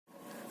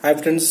Hi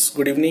friends,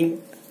 good evening.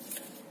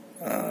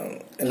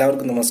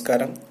 എല്ലാവർക്കും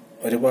നമസ്കാരം.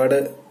 ഒരുപാട്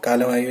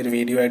കാലമായി ഒരു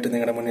വീഡിയോ ആയിട്ട്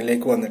നിങ്ങളുടെ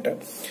മുന്നിലേക്ക് വന്നിട്ട്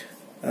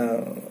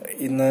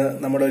ഇന്ന്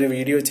നമ്മളൊരു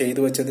വീഡിയോ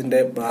ചെയ്തു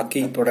വെച്ചതിന്റെ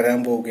ബാക്കി തുടരാൻ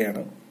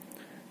പോവുകയാണ്.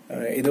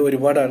 ഇത്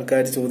ഒരുപാട്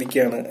ആൾക്കാർ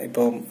ചോദിക്കുകയാണ്.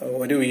 ഇപ്പം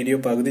ഒരു വീഡിയോ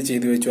പകുതി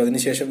ചെയ്തു വെച്ചു,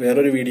 അതിനുശേഷം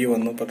വേറൊരു വീഡിയോ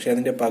വന്നു, പക്ഷെ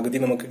അതിന്റെ പകുതി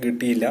നമുക്ക്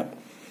കിട്ടിയില്ല,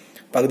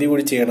 പകുതി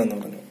കൂടി ചെയ്യണമെന്ന്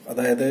പറഞ്ഞു.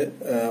 അതായത്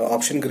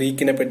ഓപ്ഷൻ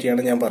ഗ്രീക്കിനെ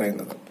പറ്റിയാണ് ഞാൻ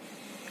പറയുന്നത്.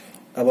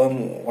 അപ്പം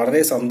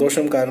വളരെ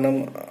സന്തോഷം, കാരണം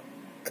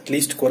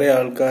അറ്റ്ലീസ്റ്റ് കുറെ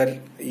ആൾക്കാർ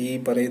ഈ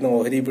പറയുന്ന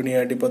ഓഹരി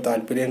വിപണിയായിട്ട് ഇപ്പോൾ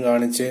താല്പര്യം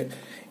കാണിച്ച്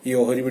ഈ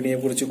ഓഹരി വിപണിയെ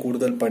കുറിച്ച്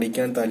കൂടുതൽ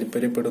പഠിക്കാൻ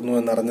താല്പര്യപ്പെടുന്നു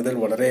എന്നറിഞ്ഞതിൽ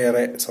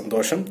വളരെയേറെ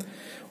സന്തോഷം.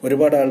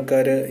 ഒരുപാട്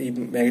ആൾക്കാർ ഈ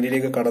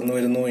മേഖലയിലേക്ക് കടന്നു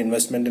വരുന്നു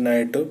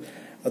ഇൻവെസ്റ്റ്മെന്റിനായിട്ട്.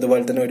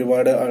 അതുപോലെ തന്നെ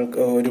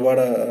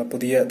ഒരുപാട്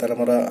പുതിയ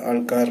തലമുറ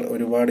ആൾക്കാർ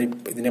ഒരുപാട്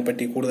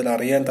ഇതിനെപ്പറ്റി കൂടുതൽ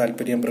അറിയാൻ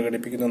താല്പര്യം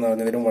പ്രകടിപ്പിക്കുന്നു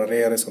എന്നറിഞ്ഞതിലും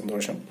വളരെയേറെ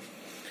സന്തോഷം.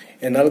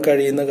 എന്നാൽ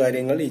കഴിയുന്ന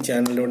കാര്യങ്ങൾ ഈ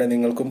ചാനലിലൂടെ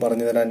നിങ്ങൾക്കും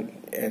പറഞ്ഞു തരാൻ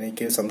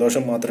എനിക്ക്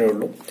സന്തോഷം മാത്രമേ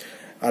ഉള്ളൂ.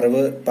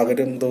 അറിവ്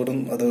പകരും തോറും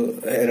അത്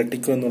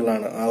ഇരട്ടിക്കും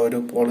എന്നുള്ളതാണ്. ആ ഒരു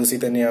പോളിസി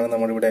തന്നെയാണ്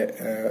നമ്മളിവിടെ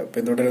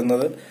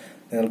പിന്തുടരുന്നത്.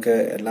 നിങ്ങൾക്ക്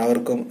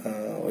എല്ലാവർക്കും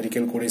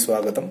ഒരിക്കൽ കൂടി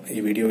സ്വാഗതം ഈ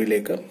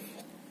വീഡിയോയിലേക്ക്.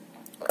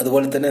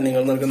 അതുപോലെ തന്നെ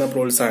നിങ്ങൾ നൽകുന്ന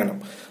പ്രോത്സാഹനം,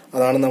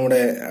 അതാണ്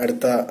നമ്മുടെ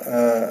അടുത്ത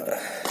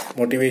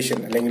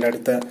മോട്ടിവേഷൻ, അല്ലെങ്കിൽ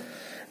അടുത്ത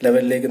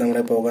ലെവലിലേക്ക്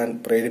നമ്മളെ പോകാൻ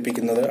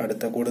പ്രേരിപ്പിക്കുന്നത്.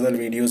 അടുത്ത കൂടുതൽ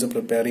വീഡിയോസ്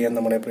പ്രിപ്പയർ ചെയ്യാൻ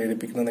നമ്മളെ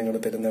പ്രേരിപ്പിക്കുന്നത് നിങ്ങൾ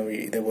തരുന്ന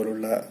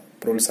ഇതേപോലുള്ള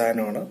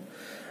പ്രോത്സാഹനമാണ്.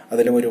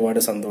 അതിലും ഒരുപാട്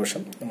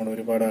സന്തോഷം. നമ്മൾ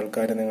ഒരുപാട്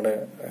ആൾക്കാർ നിങ്ങളുടെ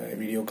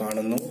വീഡിയോ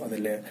കാണുന്നു,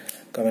 അതിൽ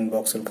കമന്റ്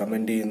ബോക്സിൽ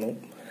കമന്റ് ചെയ്യുന്നു,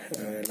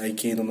 ലൈക്ക്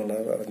ചെയ്യുന്നു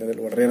എന്നുള്ളത് പറഞ്ഞതിൽ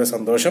വളരെയേറെ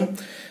സന്തോഷം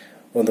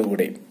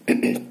ഒന്നുകൂടി.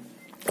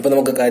 അപ്പൊ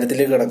നമുക്ക്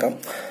കാര്യത്തിലേക്ക് കിടക്കാം.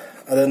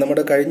 അത്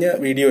നമ്മുടെ കഴിഞ്ഞ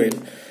വീഡിയോയിൽ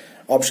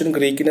ഓപ്ഷൻ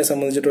ഗ്രീക്കിനെ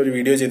സംബന്ധിച്ചിട്ട് ഒരു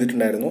വീഡിയോ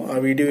ചെയ്തിട്ടുണ്ടായിരുന്നു. ആ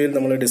വീഡിയോയിൽ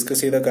നമ്മൾ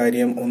ഡിസ്കസ് ചെയ്ത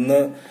കാര്യം ഒന്ന്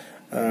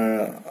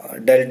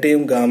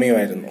ഡെൽറ്റയും ഗാമയും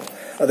ആയിരുന്നു.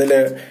 അതിൽ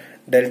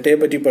ഡെൽറ്റയെ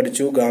പറ്റി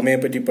പഠിച്ചു, ഗാമയെ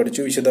പറ്റി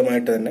പഠിച്ചു.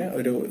 വിശദമായിട്ട് തന്നെ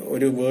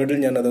ഒരു വേർഡിൽ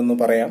ഞാൻ അതൊന്ന്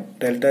പറയാം.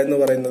 ഡെൽറ്റ എന്ന്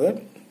പറയുന്നത്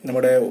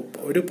നമ്മുടെ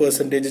ഒരു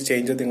പെർസെന്റേജ്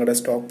ചേഞ്ച് നിങ്ങളുടെ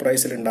സ്റ്റോക്ക്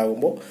പ്രൈസിൽ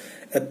ഉണ്ടാകുമ്പോൾ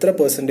എത്ര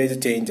പെർസെന്റേജ്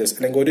ചേഞ്ചസ്,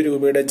 അല്ലെങ്കിൽ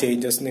 ₹1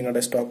 ചേഞ്ചസ്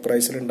നിങ്ങളുടെ സ്റ്റോക്ക്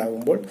പ്രൈസിൽ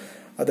ഉണ്ടാകുമ്പോൾ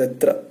അത്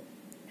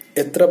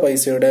എത്ര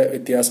പൈസയുടെ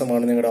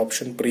വ്യത്യാസമാണ് നിങ്ങളുടെ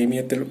ഓപ്ഷൻ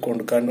പ്രീമിയത്തിൽ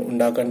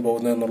ഉണ്ടാക്കാൻ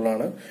പോകുന്നത്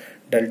എന്നുള്ളതാണ്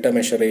ഡെൽറ്റ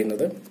മെഷർ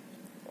ചെയ്യുന്നത്.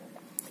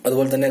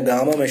 അതുപോലെ തന്നെ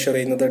ഗാമ മെഷർ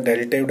ചെയ്യുന്നത്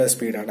ഡെൽറ്റയുടെ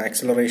സ്പീഡാണ്,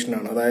 ആക്സിലറേഷൻ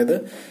ആണ്. അതായത്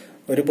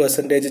ഒരു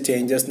പെർസെന്റേജ്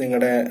ചേഞ്ചസ്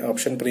നിങ്ങളുടെ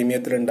ഓപ്ഷൻ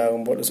പ്രീമിയത്തിൽ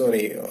ഉണ്ടാകുമ്പോൾ,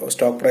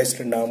 സ്റ്റോക്ക് പ്രൈസിൽ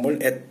ഉണ്ടാകുമ്പോൾ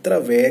എത്ര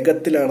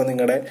വേഗത്തിലാണ്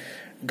നിങ്ങളുടെ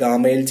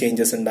ഗാമയിൽ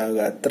ചേഞ്ചസ്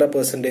ഉണ്ടാകുക, എത്ര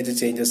പെർസെന്റേജ്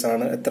ചേഞ്ചസ്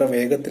ആണ്, എത്ര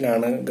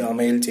വേഗത്തിലാണ്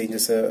ഗാമയിൽ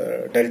ചേഞ്ചസ്,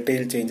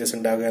 ഡെൽറ്റയിൽ ചേഞ്ചസ്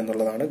ഉണ്ടാകുക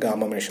എന്നുള്ളതാണ്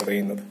ഗാമ മെഷർ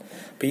ചെയ്യുന്നത്.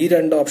 അപ്പൊ ഈ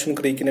രണ്ട് ഓപ്ഷൻ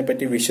ഗ്രീക്കിനെ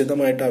പറ്റി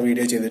വിശദമായിട്ട് ആ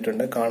വീഡിയോ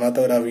ചെയ്തിട്ടുണ്ട്.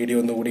 കാണാത്തവർ ആ വീഡിയോ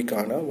ഒന്നുകൂടി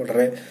കാണുക.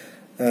 വളരെ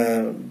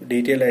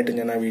ഡീറ്റെയിൽ ആയിട്ട്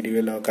ഞാൻ ആ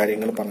വീഡിയോയിൽ ആ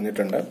കാര്യങ്ങൾ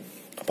പറഞ്ഞിട്ടുണ്ട്.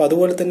 അപ്പൊ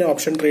അതുപോലെ തന്നെ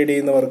ഓപ്ഷൻ ട്രേഡ്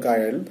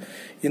ചെയ്യുന്നവർക്കായാലും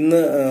ഇന്ന്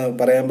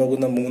പറയാൻ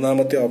പോകുന്ന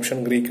മൂന്നാമത്തെ ഓപ്ഷൻ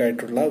ഗ്രീക്ക്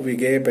ആയിട്ടുള്ള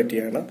വിഗയെ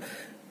പറ്റിയാണ്.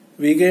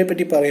 വിഗയെ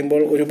പറ്റി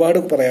പറയുമ്പോൾ ഒരുപാട്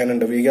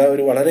പറയാനുണ്ട്. വിഗ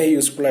ഒരു വളരെ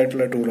യൂസ്ഫുൾ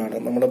ആയിട്ടുള്ള ടൂളാണ്.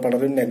 നമ്മൾ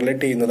പലരും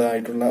നെഗ്ലക്ട്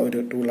ചെയ്യുന്നതായിട്ടുള്ള ഒരു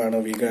ടൂളാണ്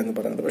വിഗ എന്ന്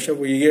പറയുന്നത്. പക്ഷെ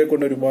വിഗയെ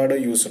കൊണ്ട് ഒരുപാട്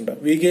യൂസ് ഉണ്ട്.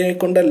 വിഗയെ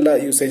കൊണ്ടല്ല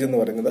യൂസേജ് എന്ന്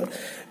പറയുന്നത്,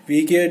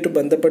 വിഗയായിട്ട്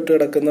ബന്ധപ്പെട്ട്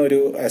കിടക്കുന്ന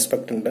ഒരു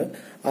ആസ്പെക്ട് ഉണ്ട്.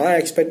 ആ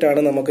ആസ്പെക്ട്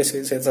ആണ് നമുക്ക്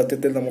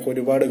സത്യത്തിൽ നമുക്ക്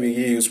ഒരുപാട്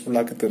വിഗയെ യൂസ്ഫുൾ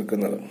ആക്കി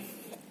തീർക്കുന്നത്.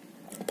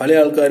 പല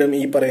ആൾക്കാരും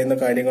ഈ പറയുന്ന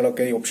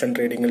കാര്യങ്ങളൊക്കെ ഓപ്ഷൻ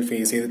ട്രേഡിംഗിൽ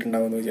ഫേസ്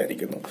ചെയ്തിട്ടുണ്ടാവുമെന്ന്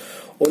വിചാരിക്കുന്നു.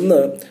 ഒന്ന്,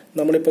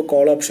 നമ്മളിപ്പോൾ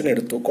കോൾ ഓപ്ഷൻ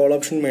എടുത്തു. കോൾ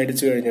ഓപ്ഷൻ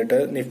മേടിച്ചു കഴിഞ്ഞിട്ട്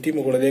നിഫ്റ്റി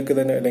മുകളിലേക്ക്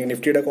തന്നെ, അല്ലെങ്കിൽ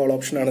നിഫ്റ്റിയുടെ കോൾ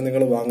ഓപ്ഷൻ ആണ്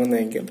നിങ്ങൾ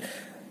വാങ്ങുന്നതെങ്കിൽ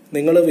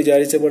നിങ്ങൾ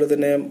വിചാരിച്ച പോലെ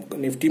തന്നെ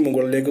നിഫ്റ്റി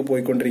മുകളിലേക്ക്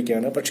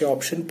പോയിക്കൊണ്ടിരിക്കുകയാണ്. പക്ഷെ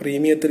ഓപ്ഷൻ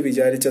പ്രീമിയത്തിൽ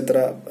വിചാരിച്ചത്ര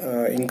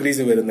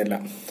ഇൻക്രീസ് വരുന്നില്ല.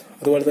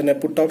 അതുപോലെ തന്നെ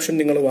പുട്ട് ഓപ്ഷൻ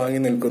നിങ്ങൾ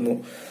വാങ്ങി നിൽക്കുന്നു,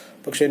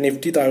 പക്ഷെ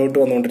നിഫ്റ്റി താഴോട്ട്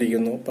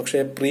വന്നുകൊണ്ടിരിക്കുന്നു,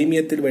 പക്ഷെ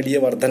പ്രീമിയത്തിൽ വലിയ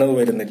വർധനവ്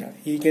വരുന്നില്ല.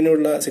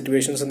 ഇങ്ങനെയുള്ള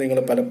സിറ്റുവേഷൻസ് നിങ്ങൾ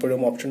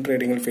പലപ്പോഴും ഓപ്ഷൻ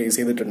ട്രേഡിംഗിൽ ഫേസ്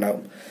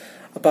ചെയ്തിട്ടുണ്ടാവും.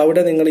 അപ്പൊ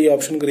അവിടെ നിങ്ങൾ ഈ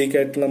ഓപ്ഷൻ ഗ്രീക്ക്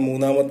ആയിട്ടുള്ള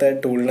മൂന്നാമത്തെ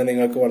ടൂളിനെ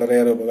നിങ്ങൾക്ക്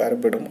വളരെയേറെ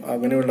ഉപകാരപ്പെടും.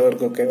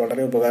 അങ്ങനെയുള്ളവർക്കൊക്കെ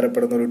വളരെ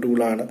ഉപകാരപ്പെടുന്ന ഒരു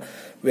ടൂളാണ്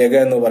വേഗ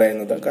എന്ന്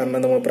പറയുന്നത്. കാരണം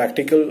നമ്മൾ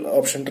പ്രാക്ടിക്കൽ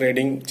ഓപ്ഷൻ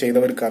ട്രേഡിംഗ്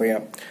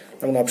ചെയ്തവർക്കറിയാം,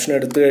 നമ്മൾ ഓപ്ഷൻ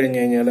എടുത്തു കഴിഞ്ഞു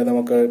കഴിഞ്ഞാൽ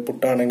നമുക്ക്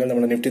പുട്ടാണെങ്കിൽ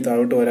നമ്മൾ നിഫ്റ്റി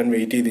താഴോട്ട് വരാൻ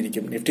വെയിറ്റ്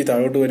ചെയ്തിരിക്കും. നിഫ്റ്റി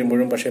താഴോട്ട്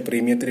വരുമ്പോഴും പക്ഷേ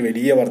പ്രീമിയത്തിൽ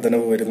വലിയ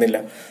വർധനവ് വരുന്നില്ല.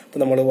 അപ്പൊ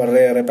നമ്മൾ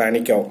വളരെയേറെ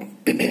പാനിക്കാവും.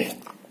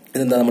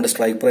 ഇതെന്താ, നമ്മുടെ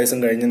സ്ട്രൈക്ക്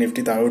പ്രൈസും കഴിഞ്ഞ്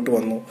നിഫ്റ്റി താഴോട്ട്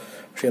വന്നു,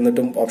 പക്ഷെ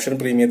എന്നിട്ടും ഓപ്ഷൻ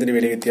പ്രീമിയത്തിൽ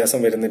വലിയ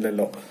വ്യത്യാസം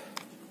വരുന്നില്ലല്ലോ.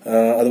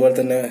 അതുപോലെ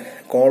തന്നെ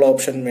കോൾ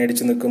ഓപ്ഷൻ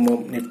മേടിച്ച് നിൽക്കുമ്പോൾ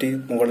നിഫ്റ്റി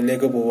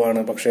മുകളിലേക്ക്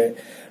പോവുകയാണ്, പക്ഷെ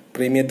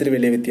പ്രീമിയത്തിൽ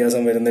വലിയ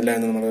വ്യത്യാസം വരുന്നില്ല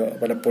എന്ന് നമ്മൾ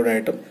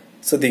പലപ്പോഴായിട്ടും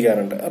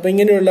ശ്രദ്ധിക്കാറുണ്ട്. അപ്പൊ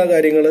ഇങ്ങനെയുള്ള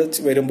കാര്യങ്ങൾ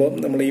വരുമ്പോൾ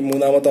നമ്മൾ ഈ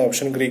മൂന്നാമത്തെ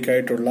ഓപ്ഷൻ ഗ്രീക്ക്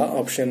ആയിട്ടുള്ള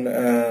ഓപ്ഷൻ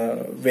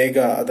വേഗ,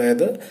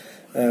 അതായത്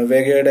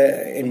വേഗയുടെ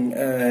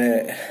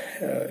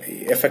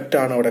എഫക്റ്റ്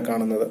ആണ് അവിടെ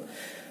കാണുന്നത്.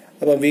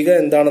 അപ്പൊ വിഗ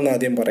എന്താണെന്ന്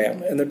ആദ്യം പറയാം,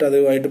 എന്നിട്ട്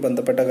അതുമായിട്ട്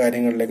ബന്ധപ്പെട്ട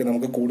കാര്യങ്ങളിലേക്ക്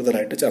നമുക്ക്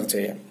കൂടുതലായിട്ട് ചർച്ച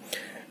ചെയ്യാം.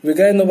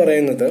 വിഗ എന്ന്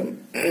പറയുന്നത്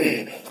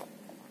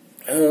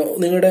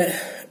നിങ്ങളുടെ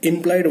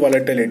ഇംപ്ലൈഡ്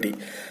വോളറ്റിലിറ്റി,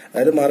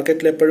 അതായത്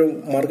മാർക്കറ്റ്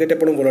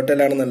എപ്പോഴും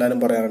വോളറ്റൈൽ ആണെന്ന് എല്ലാവരും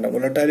പറയാറുണ്ട്.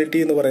 വോളറ്റാലിറ്റി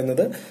എന്ന്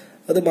പറയുന്നത്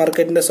അത്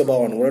മാർക്കറ്റിന്റെ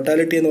സ്വഭാവമാണ്.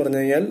 വോളറ്റാലിറ്റി എന്ന് പറഞ്ഞു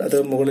കഴിഞ്ഞാൽ അത്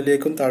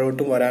മുകളിലേക്കും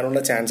താഴോട്ടും വരാനുള്ള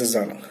ചാൻസസ്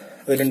ആണ്.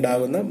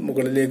 അതിലുണ്ടാകുന്ന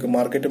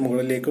മാർക്കറ്റ്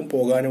മുകളിലേക്കും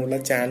പോകാനുമുള്ള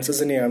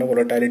ചാൻസസിനെയാണ്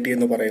വൊളറ്റാലിറ്റി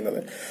എന്ന് പറയുന്നത്.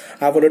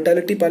 ആ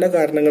വൊളറ്റാലിറ്റി പല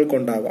കാരണങ്ങൾ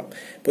കൊണ്ടാവാം.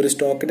 ഇപ്പോൾ ഒരു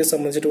സ്റ്റോക്കിനെ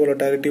സംബന്ധിച്ചിട്ട്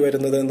വൊളറ്റാലിറ്റി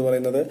വരുന്നത് എന്ന്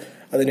പറയുന്നത്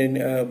അതിന്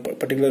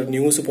പർട്ടിക്കുലർ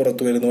ന്യൂസ്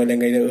പുറത്തു വരുന്നു,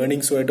 അല്ലെങ്കിൽ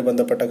ഏർണിംഗ്സുമായിട്ട്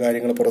ബന്ധപ്പെട്ട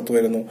കാര്യങ്ങൾ പുറത്തു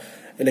വരുന്നു,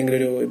 അല്ലെങ്കിൽ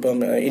ഇപ്പം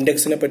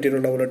ഇൻഡെക്സിനെ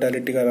പറ്റിയിട്ടുള്ള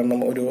വൊളറ്റാലിറ്റി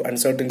കാരണം ഒരു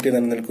അൺസർട്ടനിറ്റി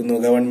നിലനിൽക്കുന്നു,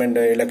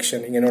 ഗവൺമെന്റ്,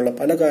 ഇലക്ഷൻ, ഇങ്ങനെയുള്ള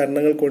പല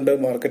കാരണങ്ങൾ കൊണ്ട്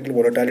മാർക്കറ്റിൽ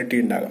വൊളറ്റാലിറ്റി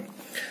ഉണ്ടാകാം.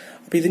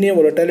 അപ്പൊ ഇതിനെ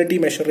വൊളറ്റാലിറ്റി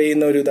മെഷർ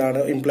ചെയ്യുന്ന ഒരു ഇതാണ്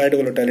ഇംപ്ലൈഡ്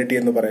വൊളറ്റാലിറ്റി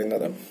എന്ന്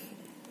പറയുന്നത്.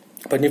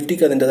 അപ്പൊ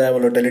നിഫ്റ്റിക്ക് അതിൻ്റെതായ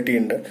വൊളറ്റാലിറ്റി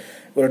ഉണ്ട്.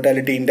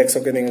 വൊളറ്റാലിറ്റി ഇൻഡെക്സ്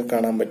ഒക്കെ നിങ്ങൾക്ക്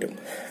കാണാൻ പറ്റും.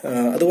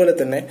 അതുപോലെ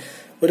തന്നെ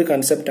ഒരു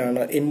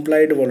കൺസെപ്റ്റാണ്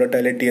ഇംപ്ലൈഡ്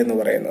വൊളറ്റാലിറ്റി എന്ന്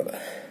പറയുന്നത്.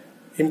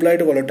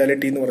 ഇംപ്ലൈഡ്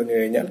വൊളറ്റാലിറ്റി എന്ന് പറഞ്ഞു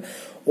കഴിഞ്ഞാൽ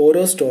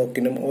ഓരോ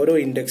സ്റ്റോക്കിനും ഓരോ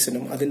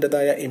ഇൻഡെക്സിനും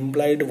അതിൻ്റെതായ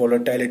ഇംപ്ലൈഡ്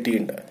വൊളറ്റാലിറ്റി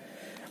ഉണ്ട്.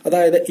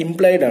 അതായത്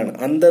ഇംപ്ലൈഡ് ആണ്,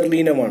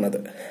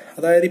 അന്തർലീനമാണത്.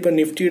 അതായത് ഇപ്പൊ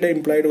നിഫ്റ്റിയുടെ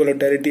ഇംപ്ലൈഡ്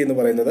വൊളറ്റാലിറ്റി എന്ന്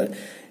പറയുന്നത്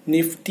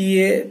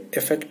നിഫ്റ്റിയെ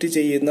എഫക്ട്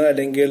ചെയ്യുന്ന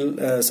അല്ലെങ്കിൽ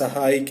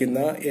സഹായിക്കുന്ന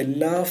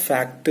എല്ലാ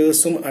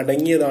ഫാക്ടേഴ്സും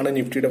അടങ്ങിയതാണ്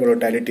നിഫ്റ്റിയുടെ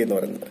വൊളറ്റാലിറ്റി എന്ന്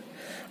പറയുന്നത്.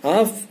 ആ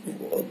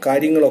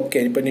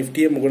കാര്യങ്ങളൊക്കെ ഇപ്പൊ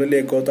നിഫ്റ്റിയെ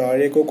മുകളിലേക്കോ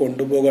താഴേക്കോ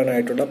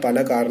കൊണ്ടുപോകാനായിട്ടുള്ള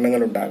പല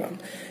കാരണങ്ങളുണ്ടാകാം.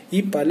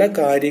 ഈ പല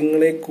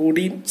കാര്യങ്ങളെ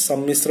കൂടി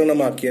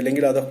സമ്മിശ്രണമാക്കി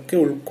അല്ലെങ്കിൽ അതൊക്കെ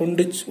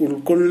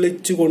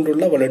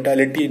ഉൾക്കൊള്ളിച്ചുകൊണ്ടുള്ള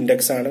വൊളറ്റാലിറ്റി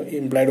ഇൻഡെക്സ് ആണ്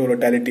ഇംപ്ലൈഡ്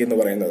വൊളറ്റാലിറ്റി എന്ന്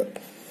പറയുന്നത്.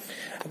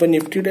 അപ്പൊ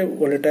നിഫ്റ്റിയുടെ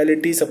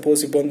വൊളറ്റാലിറ്റി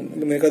സപ്പോസ് ഇപ്പം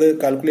നിങ്ങൾക്കത്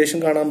കാൽക്കുലേഷൻ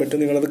കാണാൻ പറ്റും,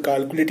 നിങ്ങളത്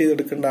കാൽക്കുലേറ്റ്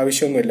ചെയ്തെടുക്കേണ്ട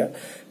ആവശ്യമൊന്നുമില്ല.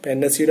 ഇപ്പൊ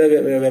NSEയുടെ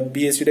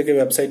BSEയുടെ ഒക്കെ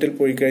വെബ്സൈറ്റിൽ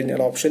പോയി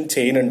കഴിഞ്ഞാൽ ഓപ്ഷൻ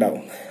ചെയിൻ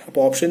ഉണ്ടാവും.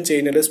 അപ്പോൾ ഓപ്ഷൻ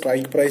ചെയിനിൽ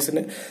സ്ട്രൈക്ക്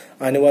പ്രൈസിന്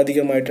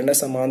ആനുപാതികമായിട്ട് തന്നെ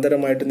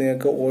സമാന്തരമായിട്ട്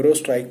നിങ്ങൾക്ക് ഓരോ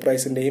സ്ട്രൈക്ക്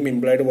പ്രൈസിന്റെയും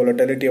ഇംപ്ലൈഡ്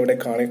വൊളറ്റാലിറ്റി അവിടെ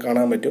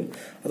കാണാൻ പറ്റും.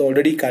 അത്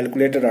ഓൾറെഡി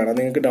കാൽക്കുലേറ്റഡ് ആണ്,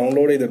 നിങ്ങൾക്ക്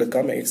ഡൗൺലോഡ്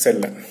ചെയ്തെടുക്കാം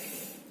എക്സലിൽ.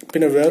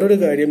 പിന്നെ വേറൊരു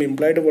കാര്യം,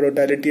 ഇംപ്ലൈഡ്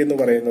വൊളറ്റാലിറ്റി എന്ന്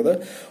പറയുന്നത്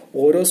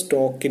ഓരോ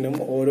സ്റ്റോക്കിനും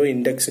ഓരോ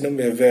ഇൻഡെക്സിനും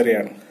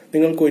വെവ്വേറെയാണ്.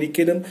 നിങ്ങൾക്ക്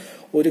ഒരിക്കലും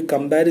ഒരു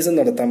കമ്പാരിസൺ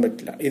നടത്താൻ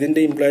പറ്റില്ല. ഇതിന്റെ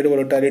ഇംപ്ലൈഡ്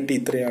വൊളറ്റാലിറ്റി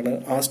ഇത്രയാണ്,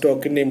 ആ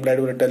സ്റ്റോക്കിന്റെ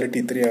ഇംപ്ലൈഡ് വൊളറ്റാലിറ്റി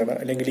ഇത്രയാണ്,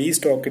 അല്ലെങ്കിൽ ഈ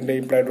സ്റ്റോക്കിന്റെ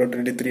ഇംപ്ലൈഡ്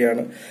വൊളറ്റാലിറ്റി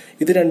ഇത്രയാണ്.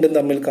 ഇത് രണ്ടും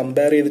തമ്മിൽ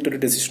കമ്പയർ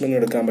ചെയ്തിട്ടൊരു ഡിസിഷൻ ഒന്നും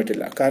എടുക്കാൻ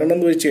പറ്റില്ല. കാരണം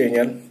എന്ന് വെച്ച്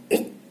കഴിഞ്ഞാൽ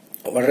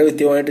വളരെ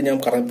വ്യക്തമായിട്ട് ഞാൻ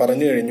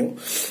പറഞ്ഞു കഴിഞ്ഞു,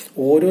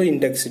 ഓരോ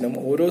ഇൻഡെക്സിനും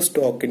ഓരോ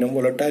സ്റ്റോക്കിനും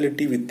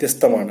വൊളറ്റാലിറ്റി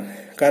വ്യത്യസ്തമാണ്.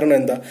 കാരണം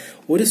എന്താ,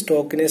 ഒരു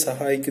സ്റ്റോക്കിനെ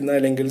സഹായിക്കുന്ന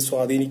അല്ലെങ്കിൽ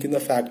സ്വാധീനിക്കുന്ന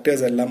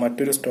ഫാക്ടേഴ്സ് അല്ല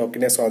മറ്റൊരു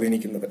സ്റ്റോക്കിനെ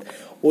സ്വാധീനിക്കുന്നത്.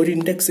 ഒരു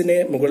ഇൻഡെക്സിനെ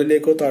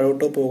മുകളിലേക്കോ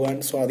താഴോട്ടോ പോകാൻ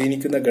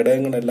സ്വാധീനിക്കുന്ന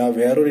ഘടകങ്ങളല്ല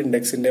വേറൊരു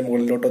ഇൻഡെക്സിന്റെ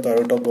മുകളിലോട്ടോ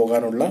താഴോട്ടോ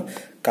പോകാനുള്ള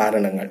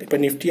കാരണങ്ങൾ. ഇപ്പൊ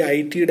നിഫ്റ്റി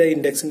ITയുടെ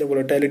ഇൻഡെക്സിന്റെ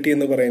വൊളറ്റാലിറ്റി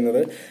എന്ന്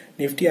പറയുന്നത്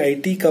നിഫ്റ്റി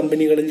IT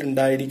കമ്പനികളിൽ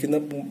ഉണ്ടായിരിക്കുന്ന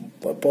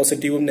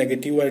പോസിറ്റീവും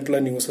നെഗറ്റീവും ആയിട്ടുള്ള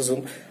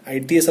ന്യൂസസും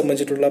ITയെ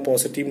സംബന്ധിച്ചിട്ടുള്ള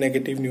പോസിറ്റീവ്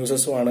നെഗറ്റീവ്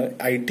ന്യൂസസുമാണ്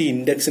IT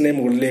ഇൻഡെക്സിനെ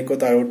മുകളിലേക്കോ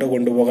താഴോട്ടോ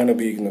കൊണ്ടുപോകാൻ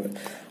ഉപയോഗിക്കുന്നത്.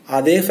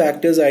 അതേ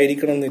ഫാക്ടേഴ്സ്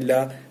ആയിരിക്കണം എന്നില്ല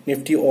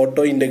നിഫ്റ്റി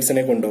ഓട്ടോ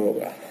ഇൻഡെക്സിനെ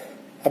കൊണ്ടുപോകുക.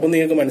 അപ്പൊ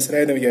നിങ്ങൾക്ക്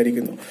മനസ്സിലായെന്ന്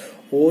വിചാരിക്കുന്നു.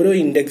 ഓരോ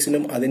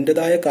ഇൻഡെക്സിനും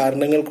അതിൻ്റെതായ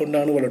കാരണങ്ങൾ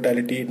കൊണ്ടാണ്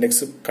വൊളറ്റാലിറ്റി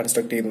ഇൻഡെക്സ്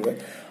കൺസ്ട്രക്ട് ചെയ്യുന്നത്.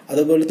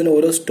 അതുപോലെ തന്നെ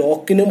ഓരോ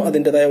സ്റ്റോക്കിനും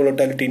അതിൻ്റെതായ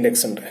വൊളറ്റാലിറ്റി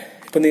ഇൻഡെക്സ് ഉണ്ട്.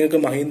 ഇപ്പൊ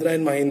നിങ്ങൾക്ക് മഹീന്ദ്ര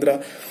ആൻഡ് മഹീന്ദ്ര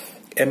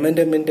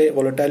M&Mന്റെ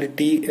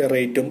വൊളറ്റാലിറ്റി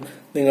റേറ്റും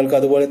നിങ്ങൾക്ക്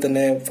അതുപോലെ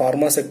തന്നെ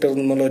ഫാർമ സെക്ടറിൽ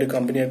നിന്നുള്ള ഒരു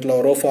കമ്പനിയായിട്ടുള്ള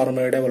ഓറോ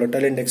ഫാർമയുടെ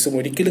വൊളറ്റാലിറ്റി ഇൻഡെക്സും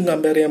ഒരിക്കലും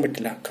കമ്പയർ ചെയ്യാൻ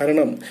പറ്റില്ല.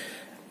 കാരണം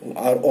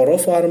ഓറോ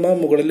ഫാർമ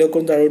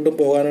മുകളിലേക്കും താഴോട്ടും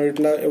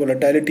പോകാനായിട്ടുള്ള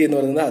വൊളറ്റാലിറ്റി എന്ന്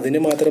പറയുന്നത്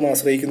അതിനെ മാത്രം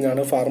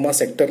ആശ്രയിക്കുന്നതാണ്, ഫാർമ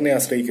സെക്ടറിനെ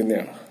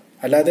ആശ്രയിക്കുന്നതാണ്.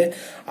 അല്ലാതെ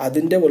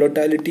അതിന്റെ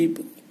വൊളറ്റാലിറ്റി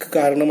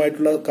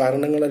കാരണമായിട്ടുള്ള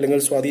കാരണങ്ങൾ അല്ലെങ്കിൽ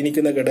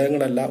സ്വാധീനിക്കുന്ന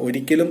ഘടകങ്ങളല്ല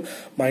ഒരിക്കലും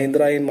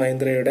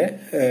മഹീന്ദ്രയുടെ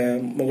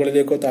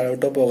മുകളിലേക്കോ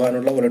താഴോട്ടോ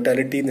പോകാനുള്ള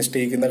വൊളറ്റാലിറ്റി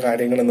നിശ്ചയിക്കുന്ന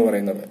കാര്യങ്ങൾ എന്ന്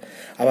പറയുന്നത്.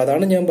 അപ്പൊ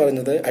അതാണ് ഞാൻ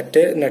പറഞ്ഞത്.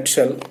 അറ്റ് എ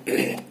നട്ട്ഷെൽ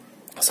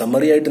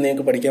സമ്മറി ആയിട്ട്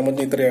നിങ്ങൾക്ക് പഠിക്കാൻ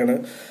പറ്റുന്ന ഇത്രയാണ്.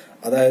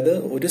 അതായത്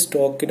ഒരു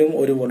സ്റ്റോക്കിനും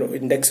ഒരു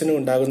ഇൻഡെക്സിനും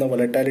ഉണ്ടാകുന്ന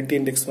വൊളറ്റാലിറ്റി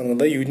ഇൻഡെക്സ്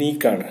പറയുന്നത്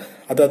യുണീക്കാണ്.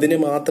 അത് അതിനെ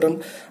മാത്രം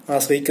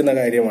ആശ്രയിക്കുന്ന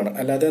കാര്യമാണ്.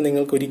 അല്ലാതെ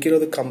നിങ്ങൾക്ക് ഒരിക്കലും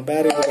അത്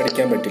കമ്പയർ ചെയ്ത്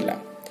പഠിക്കാൻ പറ്റില്ല.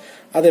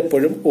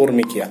 അതെപ്പോഴും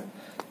ഓർമ്മിക്കുക.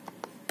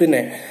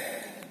 പിന്നെ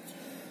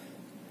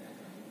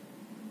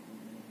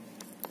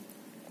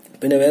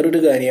വേറൊരു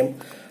കാര്യം,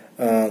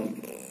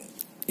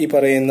 ഈ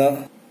പറയുന്ന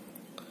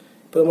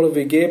ഇപ്പൊ നമ്മൾ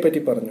വെഗയെ പറ്റി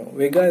പറഞ്ഞു.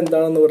 വെഗ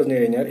എന്താണെന്ന് പറഞ്ഞു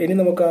കഴിഞ്ഞാൽ ഇനി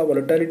നമുക്ക് ആ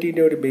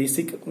വൊളറ്റാലിറ്റിയുടെ ഒരു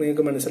ബേസിക്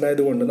നിങ്ങൾക്ക്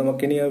മനസ്സിലായത് കൊണ്ട്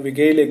നമുക്കിനി ആ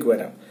വെഗയിലേക്ക്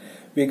വരാം.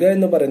 വെഗ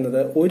എന്ന് പറയുന്നത്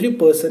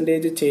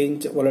 1%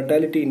 ചേഞ്ച്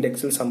വൊളറ്റാലിറ്റി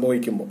ഇൻഡെക്സിൽ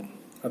സംഭവിക്കുമ്പോൾ,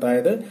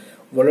 അതായത്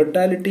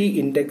വൊളറ്റാലിറ്റി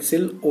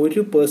ഇൻഡെക്സിൽ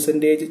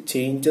 1%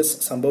 ചേഞ്ചസ്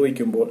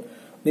സംഭവിക്കുമ്പോൾ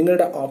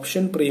നിങ്ങളുടെ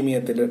ഓപ്ഷൻ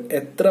പ്രീമിയത്തിൽ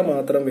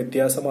എത്രമാത്രം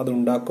വ്യത്യാസം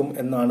അതുണ്ടാക്കും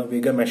എന്നാണ്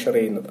വെഗ മെഷർ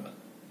ചെയ്യുന്നത്.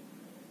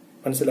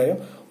 മനസ്സിലായോ?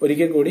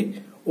 ഒരിക്കൽ കൂടി,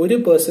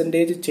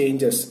 1%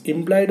 ചേഞ്ചസ്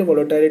ഇംപ്ലൈഡ്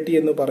വൊളറ്റാലിറ്റി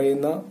എന്ന്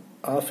പറയുന്ന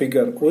ആ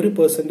ഫിഗർ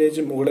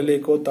 1%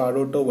 മുകളിലേക്കോ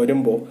താഴോട്ടോ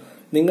വരുമ്പോൾ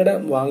നിങ്ങളുടെ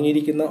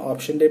വാങ്ങിയിരിക്കുന്ന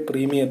ഓപ്ഷന്റെ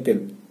പ്രീമിയത്തിൽ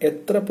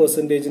എത്ര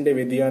പെർസെന്റേജിന്റെ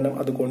വ്യതിയാനം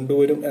അത്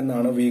കൊണ്ടുവരും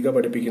എന്നാണ് വീഗ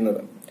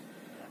പഠിപ്പിക്കുന്നത്.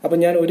 അപ്പൊ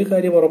ഞാൻ ഒരു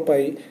കാര്യം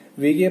ഉറപ്പായി,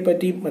 വീഗയെ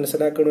പറ്റി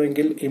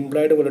മനസ്സിലാക്കണമെങ്കിൽ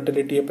ഇംപ്ലൈഡ്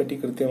വൊളറ്റാലിറ്റിയെ പറ്റി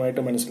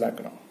കൃത്യമായിട്ട്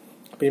മനസ്സിലാക്കണം.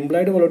 അപ്പൊ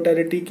ഇംപ്ലൈഡ്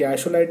വൊളറ്റാലിറ്റി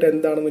കാഷ്വൽ ആയിട്ട്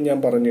എന്താണെന്ന് ഞാൻ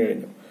പറഞ്ഞു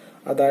കഴിഞ്ഞു.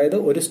 അതായത്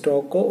ഒരു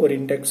സ്റ്റോക്കോ ഒരു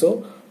ഇൻഡെക്സോ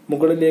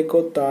മുകളിലേക്കോ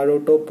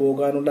താഴോട്ടോ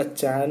പോകാനുള്ള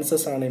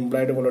ചാൻസസ് ആണ്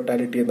ഇംപ്ലൈഡ്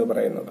വൊളറ്റാലിറ്റി എന്ന്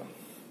പറയുന്നത്.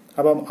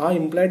 അപ്പം ആ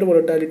ഇംപ്ലൈഡ്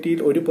വൊളറ്റാലിറ്റിയിൽ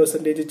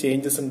 1%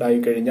 ചേഞ്ചസ് ഉണ്ടായി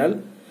കഴിഞ്ഞാൽ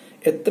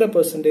എത്ര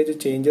പെർസെന്റേജ്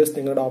ചേഞ്ചസ്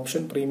നിങ്ങളുടെ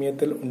ഓപ്ഷൻ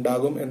പ്രീമിയത്തിൽ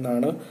ഉണ്ടാകും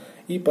എന്നാണ്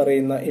ഈ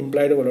പറയുന്ന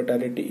ഇംപ്ലൈഡ്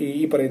വൊളറ്റാലിറ്റി,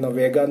 ഈ പറയുന്ന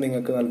വേഗ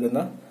നിങ്ങൾക്ക് നൽകുന്ന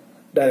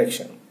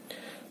ഡയറക്ഷൻ.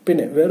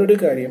 പിന്നെ വേറൊരു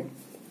കാര്യം,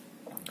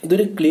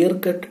 ഇതൊരു ക്ലിയർ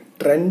കട്ട്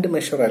ട്രെൻഡ്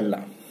മെഷർ അല്ല.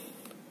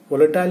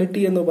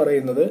 വൊളറ്റാലിറ്റി എന്ന്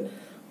പറയുന്നത്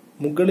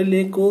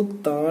മുകളിലേക്കോ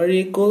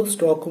താഴേക്കോ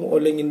സ്റ്റോക്കും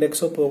അല്ലെങ്കിൽ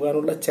ഇൻഡെക്സോ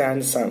പോകാനുള്ള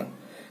ചാൻസ് ആണ്.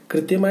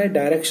 കൃത്യമായ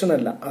ഡയറക്ഷൻ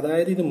അല്ല.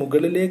 അതായത് ഇത്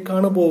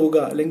മുകളിലേക്കാണ് പോവുക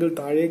അല്ലെങ്കിൽ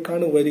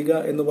താഴേക്കാണ് വരിക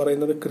എന്ന്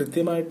പറയുന്നത്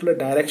കൃത്യമായിട്ടുള്ള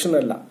ഡയറക്ഷൻ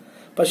അല്ല.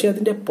 പക്ഷെ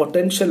അതിന്റെ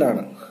പൊട്ടൻഷ്യൽ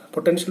ആണ്.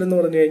 പൊട്ടൻഷ്യൽ എന്ന്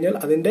പറഞ്ഞു കഴിഞ്ഞാൽ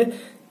അതിന്റെ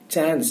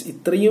ചാൻസ്,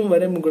 ഇത്രയും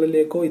വരെ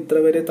മുകളിലേക്കോ ഇത്ര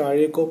വരെ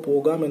താഴേക്കോ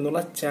പോകാം എന്നുള്ള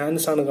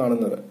ചാൻസ് ആണ്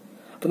കാണുന്നത്.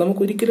 അപ്പൊ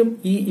നമുക്കൊരിക്കലും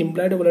ഈ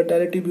ഇംപ്ലൈഡ്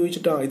വോളറ്റാലിറ്റി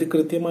ഉപയോഗിച്ചിട്ട് ഇത്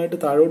കൃത്യമായിട്ട്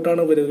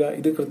താഴോട്ടാണ് വരിക,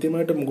 ഇത്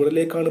കൃത്യമായിട്ട്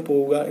മുകളിലേക്കാണ്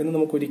പോവുക എന്ന്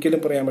നമുക്ക്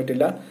ഒരിക്കലും പറയാൻ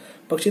പറ്റില്ല.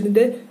 പക്ഷെ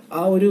ഇതിന്റെ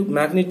ആ ഒരു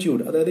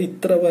മാഗ്നിറ്റ്യൂഡ്, അതായത്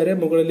ഇത്ര വരെ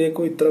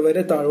മുകളിലേക്കോ ഇത്ര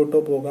വരെ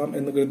താഴോട്ടോ പോകാം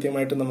എന്ന്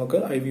കൃത്യമായിട്ട് നമുക്ക്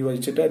IV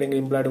വെച്ചിട്ട് അല്ലെങ്കിൽ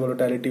ഇംപ്ലൈഡ്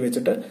വോളറ്റാലിറ്റി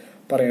വെച്ചിട്ട്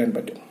പറയാൻ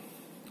പറ്റും.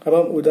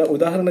 അപ്പം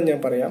ഉദാഹരണം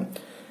ഞാൻ പറയാം.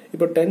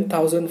 ഇപ്പൊ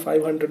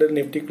 10,500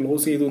 നിഫ്റ്റി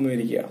ക്ലോസ് ചെയ്തു എന്ന്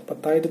വരിക,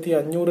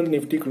 10,500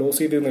 നിഫ്റ്റി ക്ലോസ്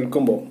ചെയ്ത്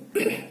നിൽക്കുമ്പോൾ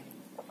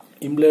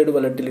ഇംപ്ലൈഡ്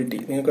വോളറ്റിലിറ്റി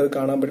നിങ്ങൾക്ക് അത്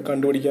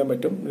കണ്ടുപിടിക്കാൻ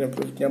പറ്റും.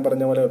 ഞാൻ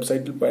പറഞ്ഞ പോലെ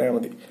വെബ്സൈറ്റിൽ പോയാൽ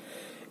മതി.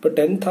 ഇപ്പൊ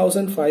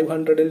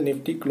 10,500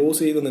 നിഫ്റ്റി ക്ലോസ്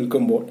ചെയ്ത്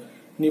നിൽക്കുമ്പോൾ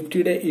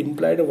നിഫ്റ്റിയുടെ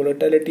ഇംപ്ലൈഡ്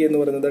വോളറ്റാലിറ്റി എന്ന്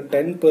പറയുന്നത്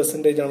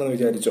 10% ആണെന്ന്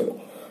വിചാരിച്ചോളൂ.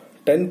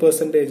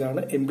 10%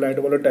 ആണ് ഇംപ്ലൈഡ്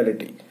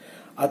വോളറ്റാലിറ്റി.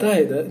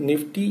 അതായത്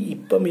നിഫ്റ്റി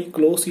ഇപ്പം ഈ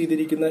ക്ലോസ്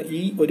ചെയ്തിരിക്കുന്ന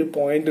ഈ ഒരു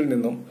പോയിന്റിൽ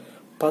നിന്നും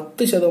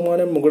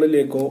 10%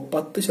 മുകളിലേക്കോ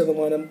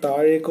 10%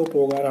 താഴേക്കോ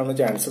പോകാനാണ്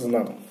ചാൻസസ്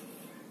എന്നാണ്.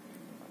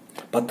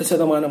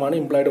 10%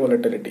 ഇംപ്ലൈഡ്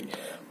വോളറ്റിലിറ്റി.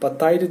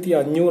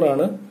 10,500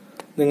 ആണ്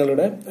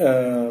നിങ്ങളുടെ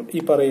ഈ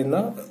പറയുന്ന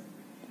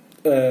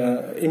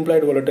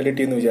ഇംപ്ലൈഡ്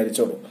വോളറ്റിലിറ്റി എന്ന്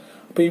വിചാരിച്ചോളൂ.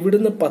 അപ്പൊ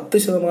ഇവിടുന്ന്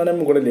 10%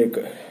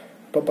 മുകളിലേക്ക്,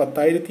 ഇപ്പൊ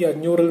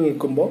 10,500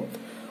 നിൽക്കുമ്പോൾ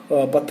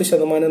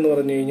 10% എന്ന്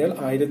പറഞ്ഞു കഴിഞ്ഞാൽ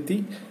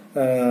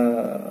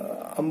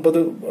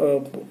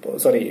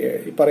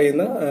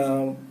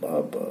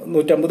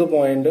 150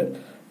 പോയിന്റ്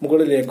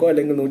മുകളിലേക്കോ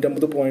അല്ലെങ്കിൽ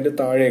 150 പോയിന്റ്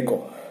താഴേക്കോ,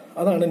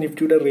 അതാണ്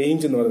നിഫ്റ്റിയുടെ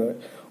റേഞ്ച് എന്ന് പറയുന്നത്.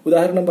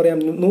 ഉദാഹരണം പറയാം,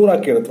 100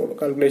 ആക്കി എടുത്തോളൂ,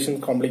 കാൽക്കുലേഷൻ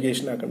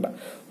കോംപ്ലിക്കേഷൻ ആക്കണ്ട,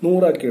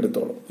 100 ആക്കി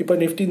എടുത്തോളൂ. ഇപ്പൊ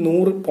നിഫ്റ്റി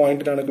 100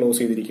 പോയിന്റിലാണ് ക്ലോസ്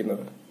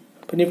ചെയ്തിരിക്കുന്നത്.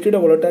 അപ്പൊ നിഫ്റ്റിയുടെ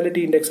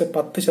വോളറ്റാലിറ്റി ഇൻഡെക്സ്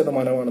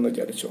 10%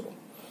 വിചാരിച്ചോളൂ.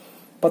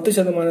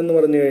 10% എന്ന്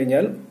പറഞ്ഞു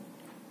കഴിഞ്ഞാൽ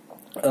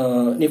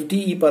നിഫ്റ്റി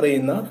ഈ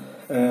പറയുന്ന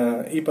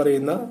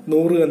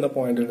 100 എന്ന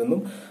പോയിന്റിൽ നിന്നും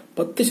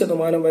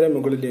 10% വരെ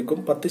മുകളിലേക്കും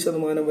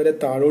 10% വരെ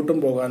താഴോട്ടും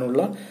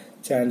പോകാനുള്ള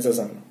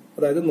ചാൻസസ് ആണ്.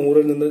 അതായത്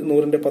 100-ൽ നിന്ന്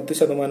 100ന്റെ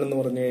 10% എന്ന്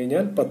പറഞ്ഞു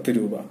കഴിഞ്ഞാൽ 10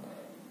 രൂപ.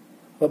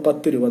 അപ്പൊ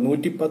 10 രൂപ,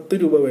 110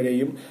 രൂപ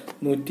വരെയും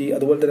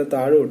അതുപോലെ തന്നെ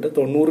താഴോട്ട്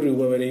 90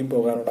 രൂപ വരെയും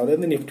പോകാനുണ്ട്.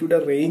 അതായത് നിഫ്റ്റിയുടെ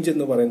റേഞ്ച്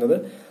എന്ന് പറയുന്നത്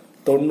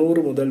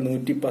 90 മുതൽ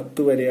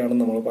 110 വരെയാണെന്ന്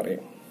നമ്മൾ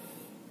പറയും.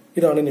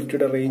 ഇതാണ്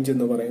നിഫ്റ്റിയുടെ റേഞ്ച്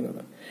എന്ന്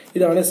പറയുന്നത്.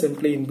 ഇതാണ്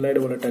സിംപ്ലി ഇംപ്ലൈഡ്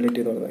വോളറ്റാലിറ്റി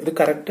എന്ന് പറയുന്നത്. ഇത്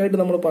കറക്റ്റായിട്ട്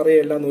നമ്മൾ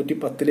പറയല്ല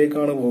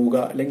 110ലേക്കാണ് പോവുക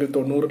അല്ലെങ്കിൽ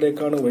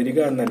 90ലേക്കാണ് വരിക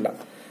എന്നല്ല.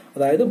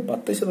 അതായത്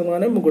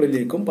 10%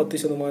 മുകളിലേക്കും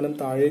 10%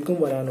 താഴേക്കും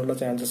വരാനുള്ള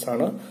ചാൻസസ്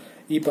ആണ്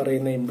ഈ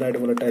പറയുന്ന ഇംപ്ലൈഡ്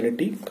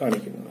വോളറ്റാലിറ്റി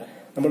കാണിക്കുന്നത്.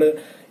 നമ്മൾ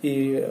ഈ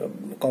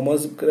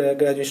കൊമേഴ്സ്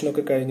ഗ്രാജുവേഷൻ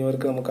ഒക്കെ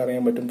കഴിഞ്ഞവർക്ക് നമുക്ക്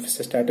അറിയാൻ പറ്റും,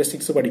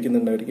 സ്റ്റാറ്റിസ്റ്റിക്സ്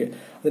പഠിക്കുന്നുണ്ട് അവർക്ക്.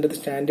 അതിൻ്റെ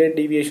സ്റ്റാൻഡേർഡ്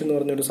ഡീവിയേഷൻ എന്ന്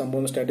പറഞ്ഞൊരു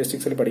സംഭവം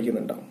സ്റ്റാറ്റിസ്റ്റിക്സിൽ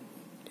പഠിക്കുന്നുണ്ടാവും.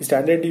 ഈ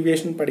സ്റ്റാൻഡേർഡ്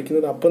ഡീവിയേഷൻ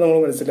പഠിക്കുന്നത് അപ്പോൾ നമ്മൾ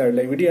മനസ്സിലാവില്ല,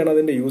 ഇവിടെയാണ്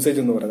അതിന്റെ യൂസേജ്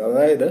എന്ന് പറയുന്നത്.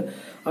 അതായത്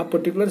ആ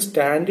പെർട്ടിക്കുലർ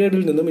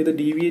സ്റ്റാൻഡേർഡിൽ നിന്നും ഇത്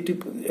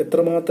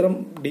എത്രമാത്രം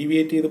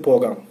ഡീവിയേറ്റ് ചെയ്ത്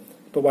പോകാം.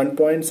 ഇപ്പൊ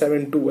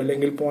 1.72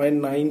 അല്ലെങ്കിൽ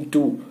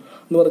 0.92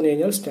 എന്ന് പറഞ്ഞു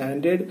കഴിഞ്ഞാൽ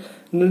സ്റ്റാൻഡേർഡിൽ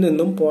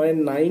നിന്നും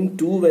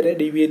 0.92 വരെ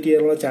ഡീവിയേറ്റ്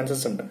ചെയ്യാനുള്ള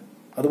ചാൻസസ് ഉണ്ട്.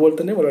 അതുപോലെ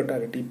തന്നെ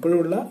വോളറ്റാലിറ്റി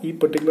ഇപ്പോഴുള്ള ഈ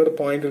പെർട്ടിക്കുലർ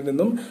പോയിന്റിൽ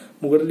നിന്നും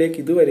മുകളിലേക്ക്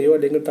ഇതുവരെയോ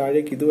അല്ലെങ്കിൽ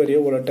താഴേക്ക് ഇതുവരെയോ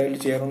വോളറ്റൈൽ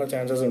ചെയ്യാനുള്ള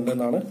ചാൻസസ്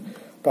ഉണ്ടെന്നാണ്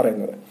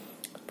പറയുന്നത്.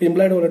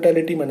 ഇംപ്ലൈഡ്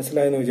വോളറ്റാലിറ്റി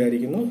മനസ്സിലായെന്ന്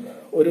വിചാരിക്കുന്നു.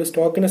 ഒരു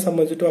സ്റ്റോക്കിനെ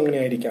സംബന്ധിച്ചിട്ടും അങ്ങനെ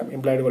ആയിരിക്കാം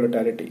ഇംപ്ലൈഡ്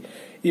വോളറ്റാലിറ്റി.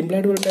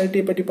 ഇംപ്ലൈഡ്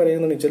വോളറ്റാലിറ്റിയെ പറ്റി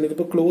പറയുന്നതെന്ന് വെച്ചാൽ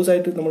ഇതിപ്പോൾ ക്ലോസ്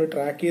ആയിട്ട് നമ്മൾ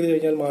ട്രാക്ക് ചെയ്ത്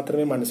കഴിഞ്ഞാൽ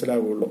മാത്രമേ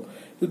മനസ്സിലാവുകയുള്ളൂ.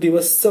 ഇത്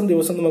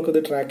ദിവസം നമുക്കത്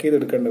ട്രാക്ക്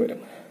ചെയ്തെടുക്കേണ്ടി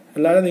വരും.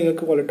 അല്ലാതെ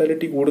നിങ്ങൾക്ക്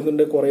വോളറ്റാലിറ്റി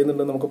കൂടുന്നുണ്ട്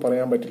കുറയുന്നുണ്ട് നമുക്ക്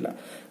പറയാൻ പറ്റില്ല.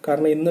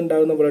 കാരണം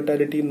ഇന്നുണ്ടാകുന്ന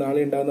വോളറ്റാലിറ്റിയും നാളെ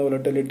ഉണ്ടാകുന്ന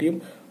വോളറ്റാലിറ്റിയും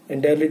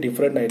എൻറ്റയർലി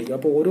ഡിഫറെന്റ് ആയിരിക്കും.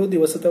 അപ്പോൾ ഓരോ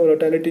ദിവസത്തെ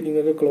വോളറ്റാലിറ്റി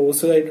നിങ്ങൾക്ക്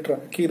ക്ലോസ് ആയിട്ട്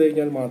ട്രാക്ക് ചെയ്ത്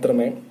കഴിഞ്ഞാൽ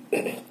മാത്രമേ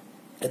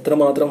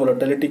എത്രമാത്രം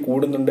വോളറ്റാലിറ്റി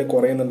കൂടുന്നുണ്ട്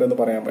കുറയുന്നുണ്ട് എന്ന്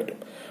പറയാൻ പറ്റും.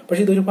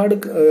 പക്ഷെ ഇത് ഒരുപാട്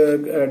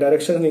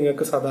ഡയറക്ഷൻ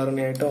നിങ്ങൾക്ക്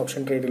സാധാരണയായിട്ട്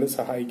ഓപ്ഷൻ ട്രേഡിൽ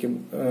സഹായിക്കും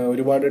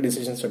ഒരുപാട്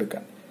ഡിസിഷൻസ്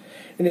എടുക്കാൻ.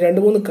 ഇനി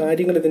 2-3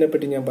 കാര്യങ്ങൾ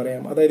ഇതിനെപ്പറ്റി ഞാൻ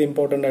പറയാം. അതായത്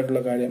ഇമ്പോർട്ടന്റ്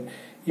ആയിട്ടുള്ള കാര്യം,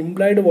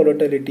 ഇംപ്ലൈഡ്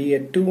വോളറ്റാലിറ്റി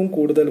ഏറ്റവും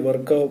കൂടുതൽ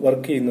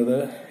വർക്ക് ചെയ്യുന്നത്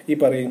ഈ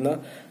പറയുന്ന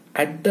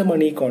at the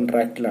money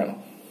കോൺട്രാക്റ്റിലാണ്.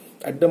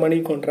 At the money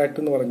contract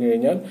എന്ന് പറഞ്ഞു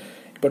കഴിഞ്ഞാൽ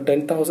ഇപ്പൊ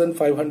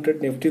 10,500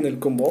 നിഫ്റ്റി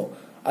നിൽക്കുമ്പോൾ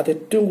അത്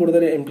ഏറ്റവും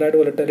കൂടുതൽ ഇംപ്ലൈഡ്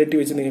വോളറ്റാലിറ്റി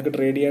വെച്ച് നിങ്ങൾക്ക്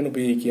ട്രേഡ് ചെയ്യാൻ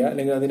ഉപയോഗിക്കുക,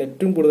 അല്ലെങ്കിൽ അതിന്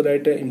ഏറ്റവും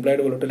കൂടുതലായിട്ട്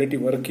ഇംപ്ലൈഡ് വോളറ്റാലിറ്റി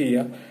വർക്ക്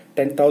ചെയ്യുക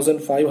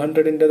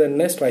 10,500ന്റെ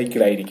തന്നെ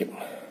സ്ട്രൈക്കിലായിരിക്കും,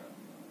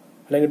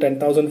 അല്ലെങ്കിൽ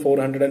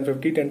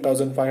 10,450,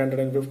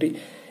 10,550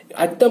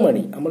 അറ്റ് ദ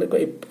മണി.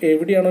 നമ്മളിപ്പോൾ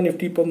എവിടെയാണോ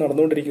നിഫ്റ്റി ഇപ്പം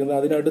നടന്നുകൊണ്ടിരിക്കുന്നത്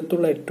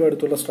അതിനടുത്തുള്ള ഏറ്റവും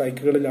അടുത്തുള്ള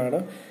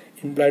സ്ട്രൈക്കുകളിലാണ്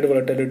ഇംപ്ലൈഡ്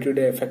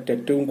വോളറ്റാലിറ്റിയുടെ എഫക്ട്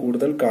ഏറ്റവും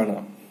കൂടുതൽ കാണുക.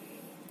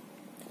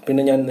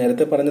 പിന്നെ ഞാൻ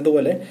നേരത്തെ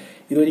പറഞ്ഞതുപോലെ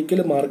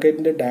ഇതൊരിക്കലും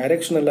മാർക്കറ്റിന്റെ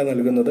ഡയറക്ഷൻ അല്ല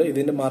നൽകുന്നത്,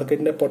 ഇതിന്റെ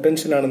മാർക്കറ്റിന്റെ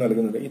പൊട്ടൻഷ്യലാണ്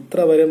നൽകുന്നത്. ഇത്ര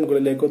വരെ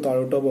മുകളിലേക്കോ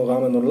താഴോട്ടോ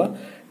പോകാമെന്നുള്ള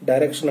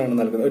ഡയറക്ഷനാണ്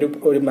നൽകുന്നത്,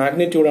 ഒരു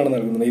മാഗ്നിറ്റ്യൂഡാണ്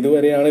നൽകുന്നത്.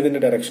 ഇതുവരെയാണ്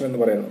ഇതിന്റെ ഡയറക്ഷൻ എന്ന്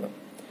പറയുന്നത്.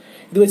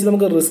 ഇത് വെച്ച്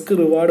നമുക്ക് റിസ്ക്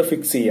റിവാർഡ്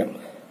ഫിക്സ് ചെയ്യാം.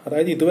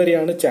 അതായത്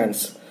ഇതുവരെയാണ്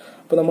ചാൻസ്.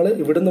 അപ്പൊ നമ്മൾ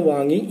ഇവിടുന്ന്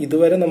വാങ്ങി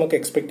ഇതുവരെ നമുക്ക്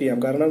എക്സ്പെക്ട് ചെയ്യാം.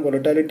 കാരണം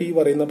വോളറ്റാലിറ്റി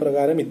പറയുന്ന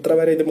പ്രകാരം ഇത്ര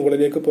വരെ ഇത്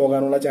മുകളിലേക്ക്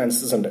പോകാനുള്ള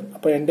ചാൻസസ് ഉണ്ട്.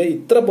 അപ്പൊ എന്റെ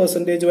ഇത്ര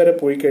പെർസെന്റേജ് വരെ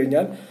പോയി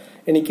കഴിഞ്ഞാൽ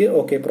എനിക്ക്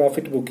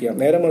പ്രോഫിറ്റ് ബുക്ക് ചെയ്യാം.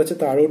 നേരെ മറിച്ച്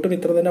താഴോട്ടും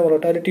ഇത്ര തന്നെ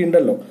വോളറ്റാലിറ്റി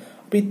ഉണ്ടല്ലോ,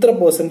 അപ്പൊ ഇത്ര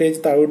പെർസെന്റേജ്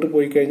താഴോട്ട്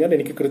പോയി കഴിഞ്ഞാൽ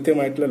എനിക്ക്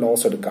കൃത്യമായിട്ടുള്ള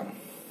ലോസ് എടുക്കാം.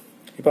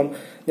 ഇപ്പം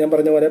ഞാൻ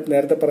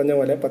നേരത്തെ പറഞ്ഞ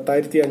പോലെ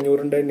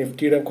 10,500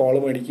 നിഫ്റ്റിയുടെ കോൾ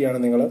മേടിക്കുകയാണ്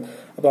നിങ്ങൾ.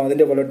 അപ്പോൾ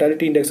അതിന്റെ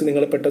വൊളറ്റാലിറ്റി ഇൻഡെക്സ്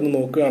നിങ്ങൾ പെട്ടെന്ന്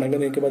നോക്കുകയാണെങ്കിൽ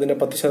നിങ്ങൾക്ക് അതിന്റെ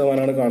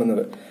 10%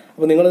 കാണുന്നത്.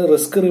 അപ്പോൾ നിങ്ങൾ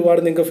റിസ്ക്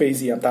റിവാർഡ് നിങ്ങൾക്ക് ഫേസ്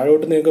ചെയ്യാം.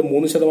 താഴോട്ട് നിങ്ങൾക്ക്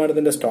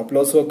 3% സ്റ്റോപ്പ്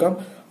ലോസ് വെക്കാം.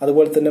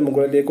 അതുപോലെ തന്നെ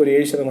മുകളിലേക്ക് ഒരു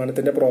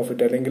 7%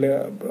 പ്രോഫിറ്റ്, അല്ലെങ്കിൽ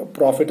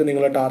പ്രോഫിറ്റ്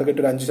നിങ്ങളുടെ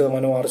ടാർഗറ്റ് ഒരു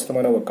 5%,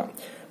 6% വെക്കാം.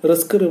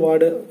 റിസ്ക്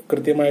റിവാർഡ്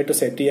കൃത്യമായിട്ട്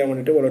സെറ്റ് ചെയ്യാൻ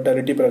വേണ്ടിയിട്ട്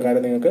വൊളറ്റാലിറ്റി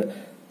പ്രകാരം നിങ്ങൾക്ക്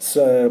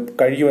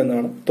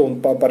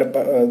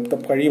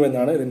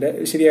കഴിയുമെന്നാണ് ഇതിന്റെ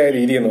ശരിയായ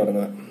രീതി എന്ന്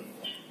പറയുന്നത്.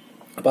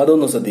 അപ്പൊ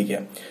അതൊന്ന് ശ്രദ്ധിക്കുക.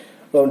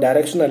 അപ്പോൾ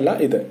ഡയറക്ഷൻ അല്ല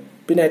ഇത്.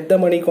 പിന്നെ അറ്റ് ദ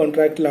മണി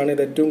കോൺട്രാക്റ്റിലാണ്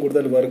ഇത് ഏറ്റവും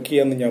കൂടുതൽ വർക്ക്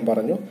ചെയ്യാന്ന് ഞാൻ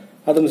പറഞ്ഞു,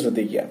 അതൊന്ന്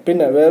ശ്രദ്ധിക്കുക.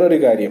 പിന്നെ വേറൊരു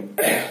കാര്യം,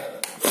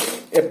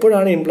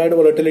 എപ്പോഴാണ് ഇംപ്ലൈഡ്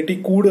വൊളറ്റിലിറ്റി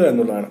കൂടുക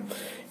എന്നുള്ളതാണ്.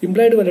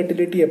 ഇംപ്ലൈഡ്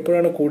വൊളറ്റിലിറ്റി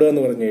എപ്പോഴാണ് കൂടുക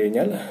എന്ന് പറഞ്ഞു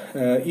കഴിഞ്ഞാൽ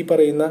ഈ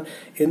പറയുന്ന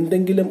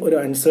എന്തെങ്കിലും ഒരു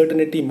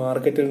അൺസർട്ടനിറ്റി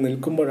മാർക്കറ്റിൽ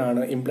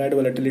നിൽക്കുമ്പോഴാണ് ഇംപ്ലൈഡ്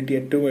വൊളറ്റിലിറ്റി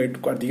ഏറ്റവും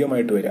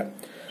അധികമായിട്ട് വരിക.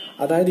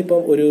 അതായത്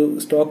ഇപ്പം ഒരു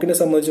സ്റ്റോക്കിനെ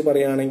സംബന്ധിച്ച്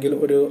പറയുകയാണെങ്കിൽ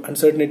ഒരു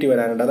അൺസർട്ടനിറ്റി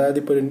വരാനുണ്ട്. അതായത്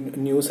ഇപ്പോൾ ഒരു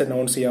ന്യൂസ്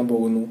അനൗൺസ് ചെയ്യാൻ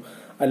പോകുന്നു,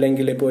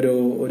 അല്ലെങ്കിൽ ഇപ്പോൾ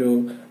ഒരു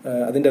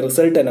അതിന്റെ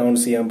റിസൾട്ട്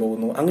അനൗൺസ് ചെയ്യാൻ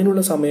പോകുന്നു.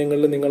 അങ്ങനെയുള്ള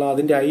സമയങ്ങളിൽ നിങ്ങൾ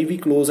അതിന്റെ IV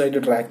ക്ലോസ്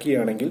ആയിട്ട് ട്രാക്ക്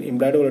ചെയ്യുകയാണെങ്കിൽ,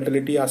 ഇംപ്ലൈഡ്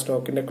വൊളറ്റിലിറ്റി ആ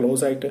സ്റ്റോക്കിന്റെ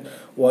ക്ലോസ് ആയിട്ട്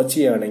വാച്ച്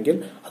ചെയ്യുകയാണെങ്കിൽ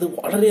അത്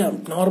വളരെ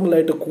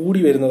നോർമലായിട്ട്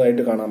കൂടി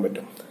വരുന്നതായിട്ട് കാണാൻ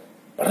പറ്റും.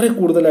 വളരെ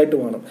കൂടുതലായിട്ട്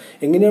വേണം.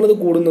 എങ്ങനെയാണ് ഇത്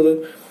കൂടുന്നത്?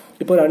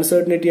 ഇപ്പോൾ ഒരു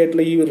അൺസർട്ടനിറ്റി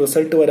ആയിട്ടുള്ള ഈ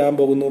റിസൾട്ട് വരാൻ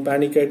പോകുന്നു,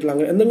 പാനിക് ആയിട്ടുള്ള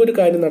അങ്ങനെ എന്തെങ്കിലും ഒരു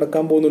കാര്യം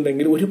നടക്കാൻ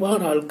പോകുന്നുണ്ടെങ്കിൽ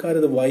ഒരുപാട് ആൾക്കാർ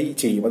അത് വൈ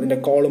ചെയ്യും. അതിന്റെ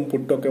കോളും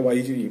പുട്ടും ഒക്കെ വൈ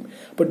ചെയ്യും.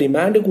 അപ്പോൾ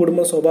ഡിമാൻഡ്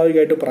കൂടുമ്പോൾ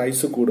സ്വാഭാവികമായിട്ട്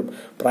പ്രൈസ് കൂടും.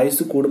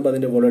 പ്രൈസ് കൂടുമ്പോൾ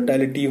അതിന്റെ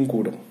വൊളറ്റാലിറ്റിയും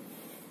കൂടും.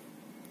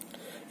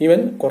 ഈവൻ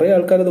കുറെ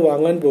ആൾക്കാർ അത്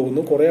വാങ്ങാൻ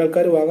പോകുന്നു, കുറെ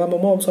ആൾക്കാർ വാങ്ങാൻ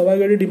പോകുമ്പോൾ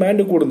സ്വാഭാവികമായിട്ട്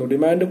ഡിമാൻഡ് കൂടുന്നു.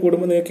 ഡിമാൻഡ്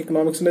കൂടുമ്പോൾ നിങ്ങൾക്ക്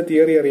ഇക്കണോമിക്സിന്റെ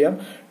തിയറി അറിയാം,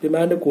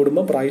 ഡിമാൻഡ്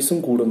കൂടുമ്പോൾ പ്രൈസും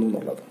കൂടുന്നു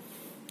എന്നുള്ളത്.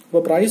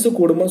 അപ്പോൾ പ്രൈസ്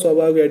കൂടുമ്പോൾ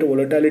സ്വാഭാവികമായിട്ട്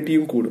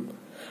വൊളറ്റാലിറ്റിയും കൂടും.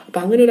 അപ്പൊ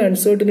അങ്ങനെ ഒരു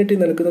അൺസർട്ടനിറ്റി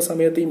നിൽക്കുന്ന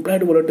സമയത്ത്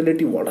ഇംപ്ലൈഡ്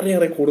വൊളറ്റിലിറ്റി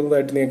വളരെയേറെ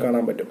കൂടുന്നതായിട്ട് നിങ്ങൾക്ക്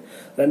കാണാൻ പറ്റും.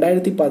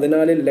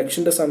 2014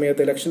 ഇലക്ഷന്റെ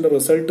സമയത്ത്, ഇലക്ഷന്റെ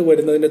റിസൾട്ട്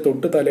വരുന്നതിന്റെ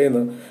തൊട്ട്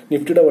തലേന്ന്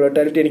നിഫ്റ്റിയുടെ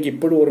വൊളറ്റാലിറ്റി എനിക്ക്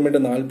ഇപ്പോഴും ഓർമ്മയുണ്ട്,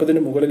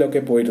 40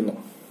 മുകളിലൊക്കെ പോയിരുന്നു.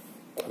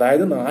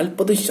 അതായത്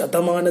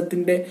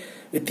 40%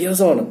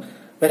 വ്യത്യാസമാണ്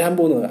വരാൻ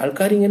പോകുന്നത്.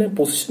 ആൾക്കാർ ഇങ്ങനെ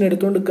പൊസിഷൻ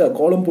എടുത്തുകൊണ്ടിരിക്കുക,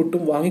 കോളും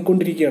പുട്ടും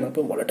വാങ്ങിക്കൊണ്ടിരിക്കുകയാണ്.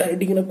 അപ്പം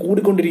വൊളറ്റാലിറ്റി ഇങ്ങനെ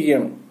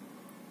കൂടിക്കൊണ്ടിരിക്കുകയാണ്.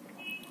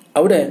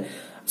 അവിടെ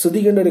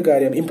ശ്രദ്ധിക്കേണ്ട ഒരു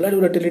കാര്യം, ഇംപ്ലൈഡ്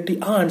വൊളറ്റിലിറ്റി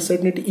ആ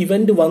അൺസർട്ടനിറ്റി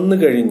ഇവന്റ് വന്നു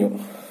കഴിഞ്ഞു.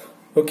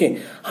 ഓക്കെ,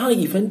 ആ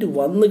ഇവന്റ്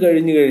വന്നു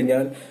കഴിഞ്ഞു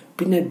കഴിഞ്ഞാൽ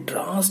പിന്നെ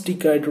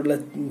ഡ്രാസ്റ്റിക് ആയിട്ടുള്ള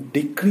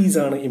ഡിക്രീസ്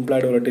ആണ്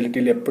ഇംപ്ലൈഡ്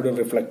വൊളറ്റിലിറ്റിയിൽ എപ്പോഴും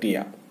റിഫ്ലക്ട്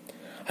ചെയ്യുക.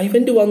 ആ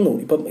ഇവന്റ് വന്നു,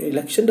 ഇപ്പം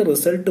ഇലക്ഷന്റെ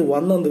റിസൾട്ട്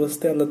വന്ന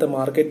ദിവസത്തെ അന്നത്തെ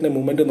മാർക്കറ്റിന്റെ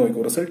മൂവ്മെന്റ് നോക്കൂ.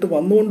 റിസൾട്ട്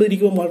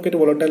വന്നുകൊണ്ടിരിക്കുമ്പോൾ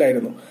മാർക്കറ്റ് വൊളറ്റൈൽ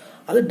ആയിരുന്നു.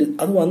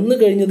 അത് വന്നു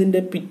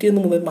കഴിഞ്ഞതിന്റെ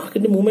പിറ്റേന്ന് മുതൽ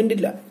മാർക്കറ്റിന്റെ മൂവ്മെന്റ്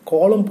ഇല്ല.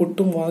 കോളം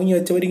പുട്ടും വാങ്ങി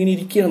വെച്ചവരിങ്ങനെ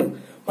ഇരിക്കുകയാണ്.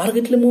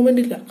 മാർക്കറ്റിൽ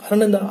മൂവ്മെന്റ് ഇല്ല.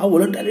 കാരണം എന്താ? ആ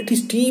വൊളറ്റാലിറ്റി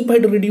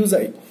സ്റ്റീപ്പായിട്ട് റെഡ്യൂസ്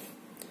ആയി.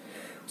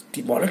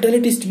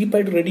 വോളറ്റിലിറ്റി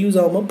സ്റ്റീപ്പായിട്ട് റെഡ്യൂസ്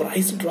ആകുമ്പോൾ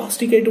പ്രൈസ്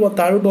ഡ്രാസ്റ്റിക് ആയിട്ട്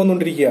താഴോട്ട്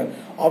വന്നുകൊണ്ടിരിക്കുക.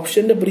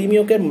 ഓപ്ഷന്റെ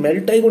പ്രീമിയം ഒക്കെ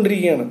മെൽട്ട്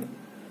ആയിക്കൊണ്ടിരിക്കുകയാണ്.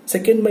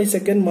 സെക്കൻഡ് ബൈ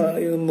സെക്കൻഡ്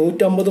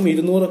 150,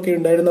 200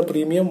 ഉണ്ടായിരുന്ന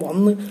പ്രീമിയം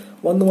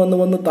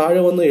വന്ന്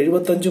താഴെ വന്ന്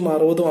 75,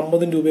 60,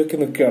 50 രൂപയൊക്കെ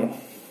നിൽക്കുകയാണ്.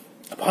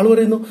 അപ്പോൾ ആൾ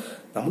പറയുന്നു,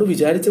 നമ്മൾ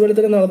വിചാരിച്ച പോലെ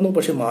തന്നെ നടന്നു,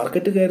 പക്ഷെ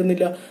മാർക്കറ്റ്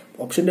കയറുന്നില്ല.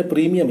 ഓപ്ഷന്റെ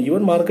പ്രീമിയം,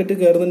 ഈവൻ മാർക്കറ്റ്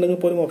കയറുന്നുണ്ടെങ്കിൽ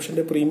പോലും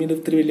ഓപ്ഷന്റെ പ്രീമിയം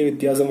ഇത്തിരി വലിയ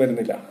വ്യത്യാസം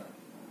വരുന്നില്ല.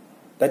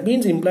 ദാറ്റ്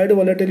മീൻസ് ഇംപ്ലൈഡ്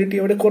വോളറ്റിലിറ്റി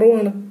അവിടെ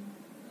കുറവാണ്,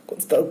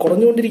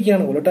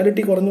 കുറഞ്ഞുകൊണ്ടിരിക്കുകയാണ്.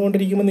 വോളറ്റാലിറ്റി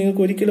കുറഞ്ഞുകൊണ്ടിരിക്കുമ്പോൾ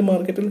നിങ്ങൾക്ക് ഒരിക്കലും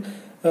മാർക്കറ്റിൽ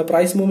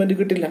പ്രൈസ് മൂവ്മെന്റ്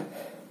കിട്ടില്ല.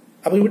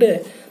 അപ്പൊ ഇവിടെ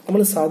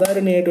നമ്മൾ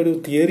സാധാരണയായിട്ടൊരു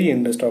തിയറി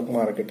ഉണ്ട് സ്റ്റോക്ക്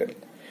മാർക്കറ്റിൽ.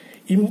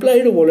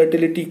 ഇംപ്ലൈഡ്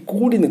വോളറ്റിലിറ്റി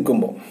കൂടി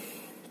നിൽക്കുമ്പോൾ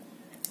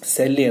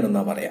സെല്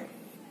ചെയ്യണമെന്നാ പറയാം.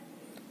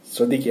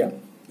 ശ്രദ്ധിക്കുക,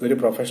 ഇതൊരു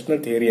പ്രൊഫഷണൽ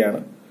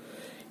തിയറിയാണ്.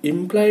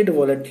 ഇംപ്ലൈഡ്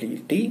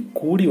വോളറ്റിലിറ്റി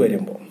കൂടി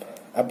വരുമ്പോൾ,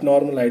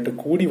 അബ്നോർമൽ ആയിട്ട്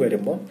കൂടി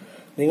വരുമ്പോൾ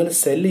നിങ്ങൾ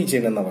സെല്ല്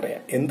ചെയ്യണമെന്നാ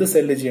പറയാം. എന്ത്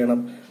സെല്ല് ചെയ്യണം?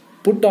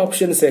 പുട്ട്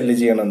ഓപ്ഷൻ സെല്ല്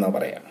ചെയ്യണം എന്നാ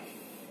പറയാം.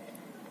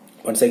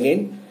 വൺസ്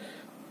അഗെയിൻ,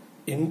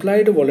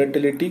 ഇംപ്ലൈഡ്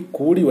വോളറ്റിലിറ്റി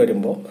കൂടി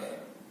വരുമ്പോൾ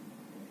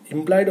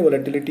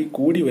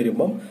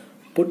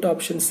പുട്ട്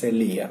ഓപ്ഷൻ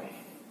സെല്ല്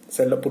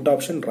ചെയ്യുക, പുട്ട്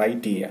ഓപ്ഷൻ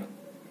റൈറ്റ് ചെയ്യുക.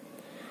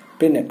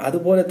 പിന്നെ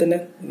അതുപോലെ തന്നെ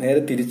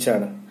നേരെ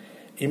തിരിച്ചാണ്,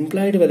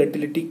 ഇംപ്ലൈഡ്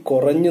വോളറ്റിലിറ്റി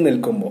കുറഞ്ഞു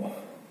നിൽക്കുമ്പോൾ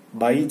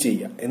ബൈ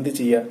ചെയ്യുക. എന്ത്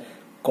ചെയ്യുക?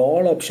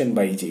 കോൾ ഓപ്ഷൻ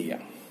ബൈ ചെയ്യുക.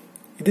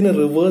 ഇതിന്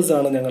റിവേഴ്സ്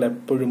ആണ് ഞങ്ങൾ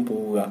എപ്പോഴും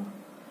പോവുക.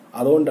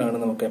 അതുകൊണ്ടാണ്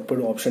നമുക്ക്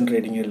എപ്പോഴും ഓപ്ഷൻ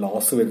ട്രേഡിങ്ങിൽ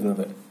ലോസ്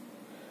വരുന്നത്.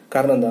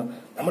 കാരണം എന്താ?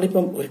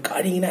 നമ്മളിപ്പം ഒരു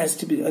കാര്യം ഇങ്ങനെ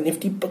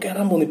നിഫ്റ്റി ഇപ്പൊ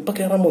കയറാൻ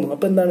പോകുന്നു,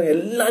 അപ്പൊ എന്താണ്,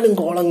 എല്ലാരും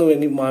കോൾ അങ്ങ്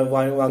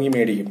വാങ്ങി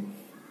മേടിക്കും.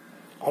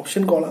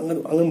 ഓപ്ഷൻ കോൾ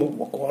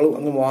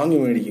അങ്ങ് വാങ്ങി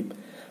മേടിക്കും.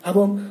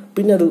 അപ്പം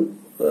പിന്നെ അത്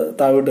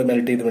താഴോട്ട്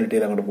മെൽറ്റ്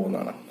ചെയ്ത് അങ്ങോട്ട്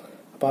പോകുന്നതാണ്.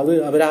 അപ്പൊ അത്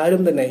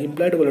അവരാരും തന്നെ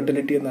ഇംപ്ലൈഡ്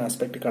വോളറ്റിലിറ്റി എന്ന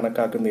ആസ്പെക്ട്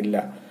കണക്കാക്കുന്നില്ല.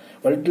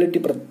 വോളറ്റിലിറ്റി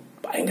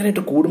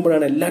ഭയങ്കരമായിട്ട്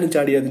കൂടുമ്പോഴാണ് എല്ലാവരും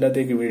ചാടി അതിൻ്റെ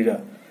അകത്തേക്ക് വീഴുക.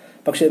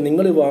 പക്ഷെ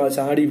നിങ്ങൾ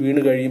ചാടി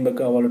വീണ്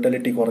കഴിയുമ്പോൾ ആ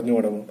വോളറ്റിലിറ്റി കുറഞ്ഞു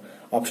തുടങ്ങും,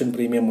 ഓപ്ഷൻ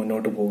പ്രീമിയം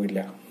മുന്നോട്ട് പോകില്ല.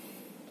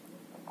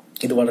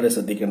 ഇത് വളരെ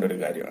ശ്രദ്ധിക്കേണ്ട ഒരു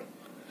കാര്യമാണ്.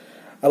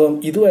 അപ്പം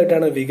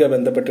ഇതുമായിട്ടാണ് വിഗ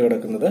ബന്ധപ്പെട്ട്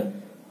കിടക്കുന്നത്.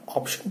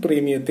 ഓപ്ഷൻ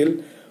പ്രീമിയത്തിൽ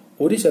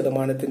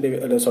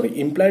 1%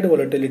 ഇംപ്ലൈഡ്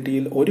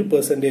വോളറ്റിലിറ്റിയിൽ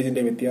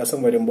 1% വ്യത്യാസം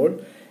വരുമ്പോൾ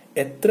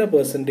എത്ര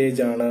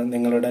പെർസെന്റേജ് ആണ്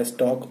നിങ്ങളുടെ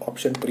സ്റ്റോക്ക്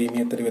ഓപ്ഷൻ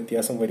പ്രീമിയത്തിൽ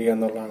വ്യത്യാസം വരിക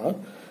എന്നുള്ളതാണ്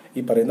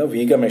ഈ പറയുന്ന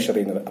വിഗ മെഷർ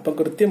ചെയ്യുന്നത്. അപ്പം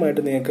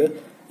കൃത്യമായിട്ട് നിങ്ങൾക്ക്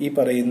ഈ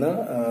പറയുന്ന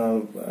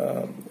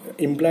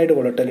ഇംപ്ലൈഡ്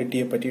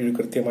വോളറ്റിലിറ്റിയെ പറ്റി ഒരു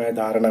കൃത്യമായ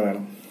ധാരണ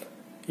വേണം.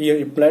 ഈ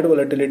ഇംപ്ലൈഡ്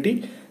വോളറ്റിലിറ്റി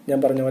ഞാൻ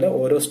പറഞ്ഞ പോലെ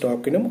ഓരോ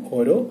സ്റ്റോക്കിനും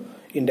ഓരോ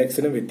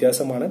ഇൻഡെക്സിനും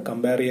വ്യത്യാസമാണ്,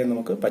 കമ്പയർ ചെയ്യാൻ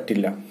നമുക്ക്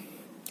പറ്റില്ല.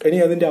 ഇനി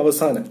അതിന്റെ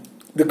അവസാനം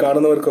ഇത്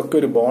കാണുന്നവർക്കൊക്കെ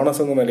ഒരു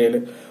ബോണസ് എന്ന നിലയിൽ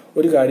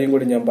ഒരു കാര്യം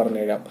കൂടി ഞാൻ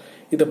പറഞ്ഞുതരാം.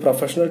 ഇത്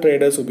പ്രൊഫഷണൽ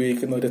ട്രേഡേഴ്സ്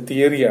ഉപയോഗിക്കുന്ന ഒരു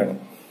തിയറിയാണ്.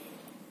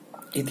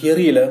 ഈ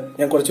തിയറിയിൽ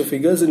ഞാൻ കുറച്ച്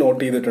ഫിഗേഴ്സ്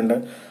നോട്ട് ചെയ്തിട്ടുണ്ട്.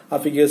 ആ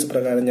ഫിഗേഴ്സ്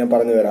പ്രകാരം ഞാൻ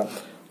പറഞ്ഞു തരാം.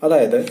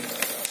 അതായത്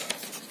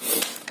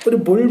ഒരു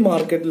ബുൾ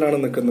മാർക്കറ്റിലാണ്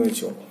നിൽക്കുന്നത്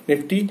വെച്ചോ,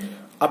 നിഫ്റ്റി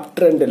അപ്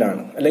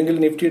ട്രെൻഡിലാണ്, അല്ലെങ്കിൽ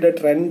നിഫ്റ്റിയുടെ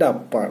ട്രെൻഡ്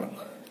അപ്പാണ്.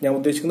 ഞാൻ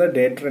ഉദ്ദേശിക്കുന്നത്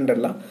ഡേ ട്രെൻഡ്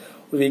അല്ല,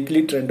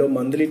 വീക്ക്ലി ട്രെൻഡോ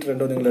മന്ത്ലി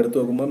ട്രെൻഡോ നിങ്ങൾ എടുത്തു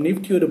നോക്കുമ്പോൾ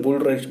നിഫ്റ്റി ഒരു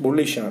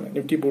ബുള്ളിഷാണ്,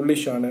 നിഫ്റ്റി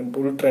ബുള്ളിഷാണ്,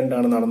 ബുൾ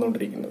ട്രെൻഡാണ്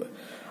നടന്നുകൊണ്ടിരിക്കുന്നത്.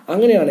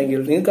 അങ്ങനെയാണെങ്കിൽ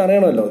നിങ്ങൾക്ക്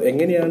അറിയണമല്ലോ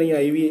എങ്ങനെയാണ് ഈ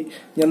IV,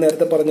 ഞാൻ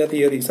നേരത്തെ പറഞ്ഞ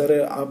തിയറി,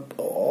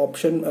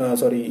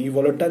 സാർ ഈ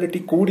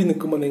വോളറ്റാലിറ്റി കൂടി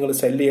നിൽക്കുമ്പോൾ നിങ്ങൾ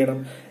സെല് ചെയ്യണം,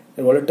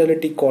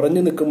 വോളറ്റാലിറ്റി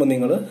കുറഞ്ഞു നിൽക്കുമ്പോൾ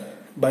നിങ്ങൾ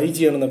ബൈ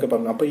ചെയ്യണം എന്നൊക്കെ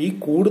പറഞ്ഞു. അപ്പൊ ഈ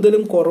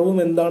കൂടുതലും കുറവും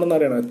എന്താണെന്ന്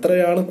അറിയണം.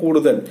 എത്രയാണ്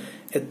കൂടുതൽ,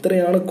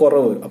 എത്രയാണ്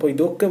കുറവ്. അപ്പൊ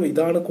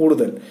ഇതാണ്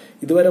കൂടുതൽ.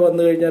 ഇതുവരെ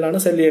വന്നു കഴിഞ്ഞാലാണ്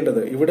സെല്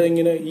ചെയ്യേണ്ടത്. ഇവിടെ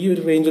ഇങ്ങനെ ഈ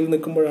ഒരു റേഞ്ചിൽ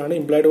നിൽക്കുമ്പോഴാണ്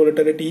ഇംപ്ലൈഡ്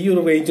വോളറ്റാലിറ്റി, ഈ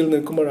ഒരു റേഞ്ചിൽ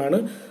നിൽക്കുമ്പോഴാണ്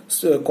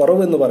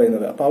കുറവ് എന്ന്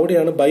പറയുന്നത്. അപ്പൊ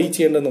അവിടെയാണ് ബൈ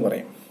ചെയ്യേണ്ടതെന്ന്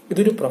പറയും.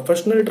 ഇതൊരു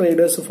പ്രൊഫഷണൽ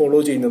ട്രേഡേഴ്സ് ഫോളോ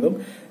ചെയ്യുന്നതും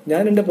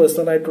ഞാൻ എന്റെ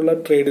പേഴ്സണൽ ആയിട്ടുള്ള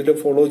ട്രേഡിൽ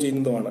ഫോളോ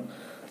ചെയ്യുന്നതുമാണ്.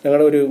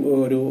 ഞങ്ങളുടെ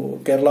ഒരു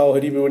കേരള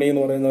ഓഹരി വിപണി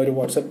എന്ന് പറയുന്ന ഒരു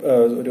വാട്സപ്പ്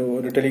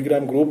ഒരു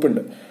ടെലിഗ്രാം ഗ്രൂപ്പ്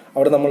ഉണ്ട്.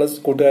 അവിടെ നമ്മൾ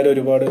കൂട്ടുകാർ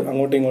ഒരുപാട്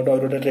അങ്ങോട്ടും ഇങ്ങോട്ടും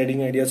അവരുടെ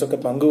ട്രേഡിംഗ് ഐഡിയാസ് ഒക്കെ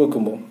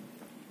പങ്കുവെക്കുമ്പോൾ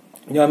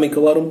ഞാൻ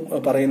മിക്കവാറും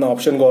പറയുന്ന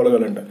ഓപ്ഷൻ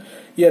കോളുകളുണ്ട്.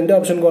 ഈ എന്റെ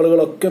ഓപ്ഷൻ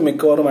കോളുകളൊക്കെ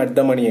മിക്കവാറും അറ്റ്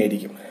ദ മണി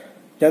ആയിരിക്കും.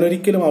 ഞാൻ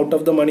ഒരിക്കലും ഔട്ട്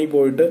ഓഫ് ദ മണി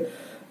പോയിട്ട്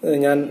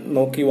ഞാൻ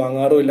നോക്കി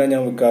വാങ്ങാറുമില്ല,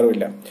 ഞാൻ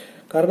വിൽക്കാറുമില്ല.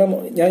 കാരണം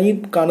ഞാൻ ഈ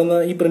കാണുന്ന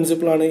ഈ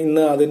പ്രിൻസിപ്പിളാണ്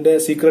ഇന്ന് അതിന്റെ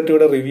സീക്രട്ട്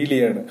ഇവിടെ റിവീൽ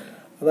ചെയ്യാണ്.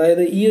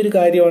 അതായത് ഈ ഒരു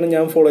കാര്യമാണ്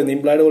ഞാൻ ഫോളോ ചെയ്യുന്നത്.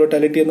 ഇംപ്ലൈഡ്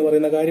വോളറ്റാലിറ്റി എന്ന്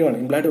പറയുന്ന കാര്യമാണ്.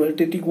 ഇംപ്ലൈഡ്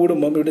വോളറ്റാലിറ്റി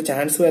കൂടുമ്പോൾ ഇവിടെ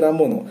ചാൻസ് വരാൻ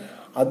പോകുന്നു.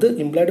 അത്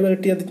ഇംപ്ലൈഡ്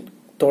വോളറ്റാലിറ്റി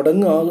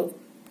അത്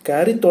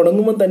ക്യാരി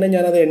തുടങ്ങുമ്പോൾ തന്നെ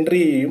ഞാൻ അത് എൻട്രി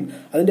ചെയ്യും.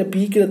 അതിന്റെ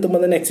പീക്കിൽ എത്തുമ്പോൾ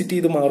തന്നെ എക്സിറ്റ്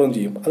ചെയ്ത് മാറുകയും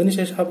ചെയ്യും.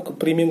 അതിനുശേഷം ആ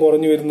പ്രീമിയം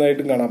കുറഞ്ഞു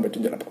വരുന്നതായിട്ടും കാണാൻ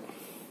പറ്റും ചിലപ്പോൾ.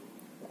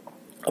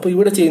 അപ്പൊ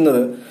ഇവിടെ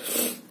ചെയ്യുന്നത്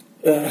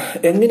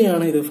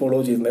എങ്ങനെയാണ് ഇത് ഫോളോ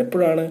ചെയ്യുന്നത്,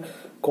 എപ്പോഴാണ്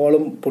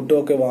കോളും പുട്ടും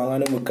ഒക്കെ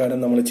വാങ്ങാനും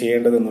വിൽക്കാനും നമ്മൾ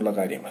ചെയ്യേണ്ടത് എന്നുള്ള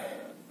കാര്യം.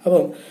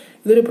 അപ്പം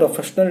ഇതൊരു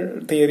പ്രൊഫഷണൽ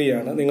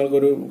തിയറിയാണ്.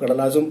 നിങ്ങൾക്കൊരു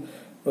കടലാസും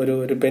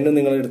ഒരു പെന്നും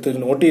നിങ്ങൾ എടുത്ത്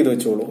നോട്ട് ചെയ്ത്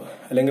വെച്ചോളൂ.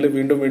 അല്ലെങ്കിൽ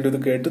വീണ്ടും ഇത്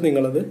കേട്ട്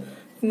നിങ്ങളത്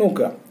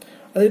നോക്കുക.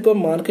 അതിപ്പോൾ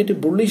മാർക്കറ്റ്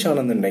ബുള്ളിഷ്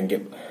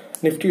ആണെന്നുണ്ടെങ്കിൽ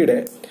നിഫ്റ്റിയുടെ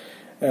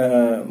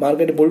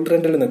മാർക്കറ്റ് ബുൾ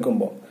ട്രെൻഡിൽ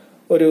നിൽക്കുമ്പോൾ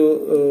ഒരു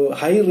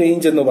ഹൈ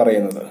റേഞ്ച് എന്ന്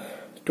പറയുന്നത്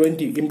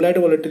 20 ഇംപ്ലൈഡ്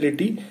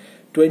വോളറ്റിലിറ്റി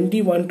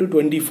 21 to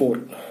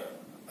 24,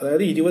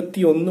 അതായത്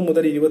 21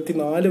 മുതൽ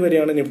 24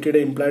 വരെയാണ്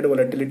നിഫ്റ്റിയുടെ ഇംപ്ലൈഡ്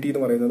വോളറ്റിലിറ്റി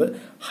എന്ന് പറയുന്നത്.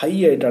 ഹൈ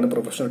ആയിട്ടാണ്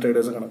പ്രൊഫഷണൽ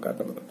ട്രേഡേഴ്സ്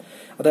കണക്കാക്കുന്നത്.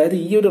 അതായത്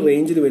ഈ ഒരു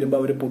റേഞ്ചിൽ വരുമ്പോൾ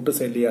അവർ പുട്ട്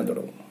സെല് ചെയ്യാൻ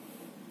തുടങ്ങും.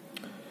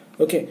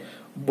 ഓക്കെ,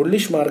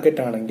 ബുള്ളിഷ്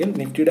മാർക്കറ്റ് ആണെങ്കിൽ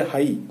നിഫ്റ്റിയുടെ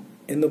ഹൈ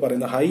എന്ന്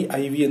പറയുന്ന ഹൈ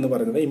IV എന്ന്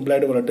പറയുന്നത്,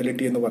 ഇംപ്ലൈഡ്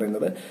വോളറ്റിലിറ്റി എന്ന്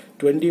പറയുന്നത്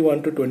 21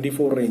 to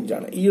 24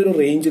 റേഞ്ചാണ്. ഈ ഒരു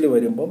റേഞ്ചിൽ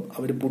വരുമ്പോൾ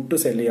അവർ പുട്ട്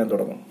സെല് ചെയ്യാൻ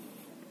തുടങ്ങും.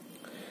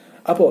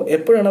 അപ്പോൾ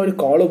എപ്പോഴാണ് അവർ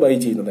കോള് ബൈ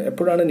ചെയ്യുന്നത്,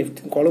 എപ്പോഴാണ്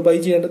നിഫ്റ്റി കോള് ബൈ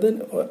ചെയ്യേണ്ടത്?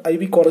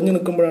 IV കുറഞ്ഞു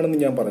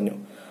നിൽക്കുമ്പോഴാണെന്ന് ഞാൻ പറഞ്ഞു.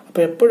 അപ്പൊ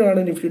എപ്പോഴാണ്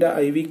നിഫ്റ്റിയുടെ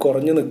IV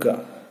കുറഞ്ഞു നിൽക്കുക?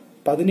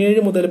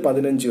 17 മുതൽ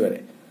 15 വരെ,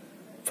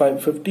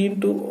 15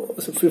 to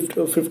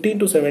 17, 15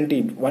 to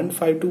 17,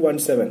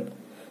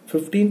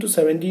 15 to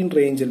 17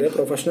 റേഞ്ചിൽ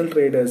പ്രൊഫഷണൽ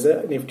ട്രേഡേഴ്സ്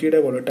നിഫ്റ്റിയുടെ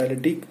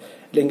വോളറ്റാലിറ്റി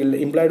അല്ലെങ്കിൽ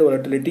ഇംപ്ലൈഡ്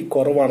വോളറ്റാലിറ്റി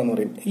കുറവാണെന്ന്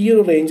പറയും. ഈ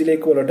ഒരു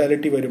റേഞ്ചിലേക്ക്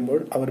വോളറ്റാലിറ്റി വരുമ്പോൾ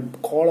അവർ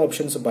കോൾ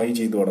ഓപ്ഷൻസ് ബൈ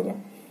ചെയ്തു തുടങ്ങും.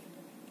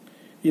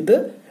 ഇത്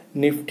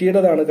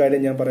നിഫ്റ്റിയുടേതാണ്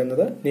കാര്യം ഞാൻ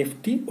പറയുന്നത്.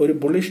 നിഫ്റ്റി ഒരു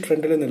ബുള്ളിഷ്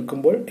ട്രെൻഡിൽ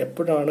നിൽക്കുമ്പോൾ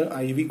എപ്പോഴാണ്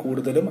IV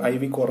കൂടുതലും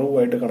IV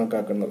കുറവുമായിട്ട്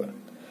കണക്കാക്കുന്നത്.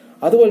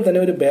 അതുപോലെ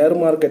തന്നെ ഒരു ബെയർ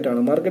മാർക്കറ്റാണ്,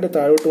 മാർക്കറ്റ്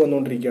താഴോട്ട്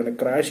വന്നുകൊണ്ടിരിക്കുകയാണ്,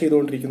 ക്രാഷ്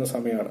ചെയ്തുകൊണ്ടിരിക്കുന്ന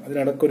സമയമാണ്.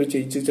 അതിനിടയ്ക്കൊരു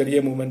ചെറിയ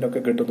മൂവ്മെന്റ് ഒക്കെ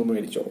കിട്ടുന്നു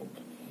വിചാരിച്ചോളൂ.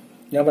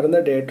 ഞാൻ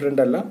പറയുന്നത് ഡേ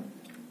ട്രെൻഡ് അല്ല,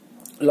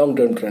 ലോങ്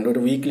ടേം ട്രെൻഡ്, ഒരു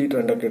വീക്ക്ലി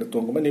ട്രെൻഡ് ഒക്കെ എടുത്തു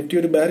നോക്കുമ്പോൾ നിഫ്റ്റി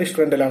ഒരു ബെയറിഷ്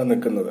ട്രെൻഡിലാണ്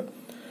നിൽക്കുന്നത്.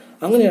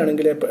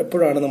 അങ്ങനെയാണെങ്കിൽ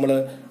എപ്പോഴാണ് നമ്മൾ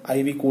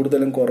IV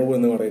കൂടുതലും കുറവ്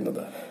എന്ന്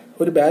പറയുന്നത്?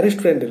 ഒരു ബെയറിഷ്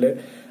ട്രെൻഡിൽ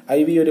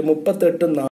IV ഒരു 38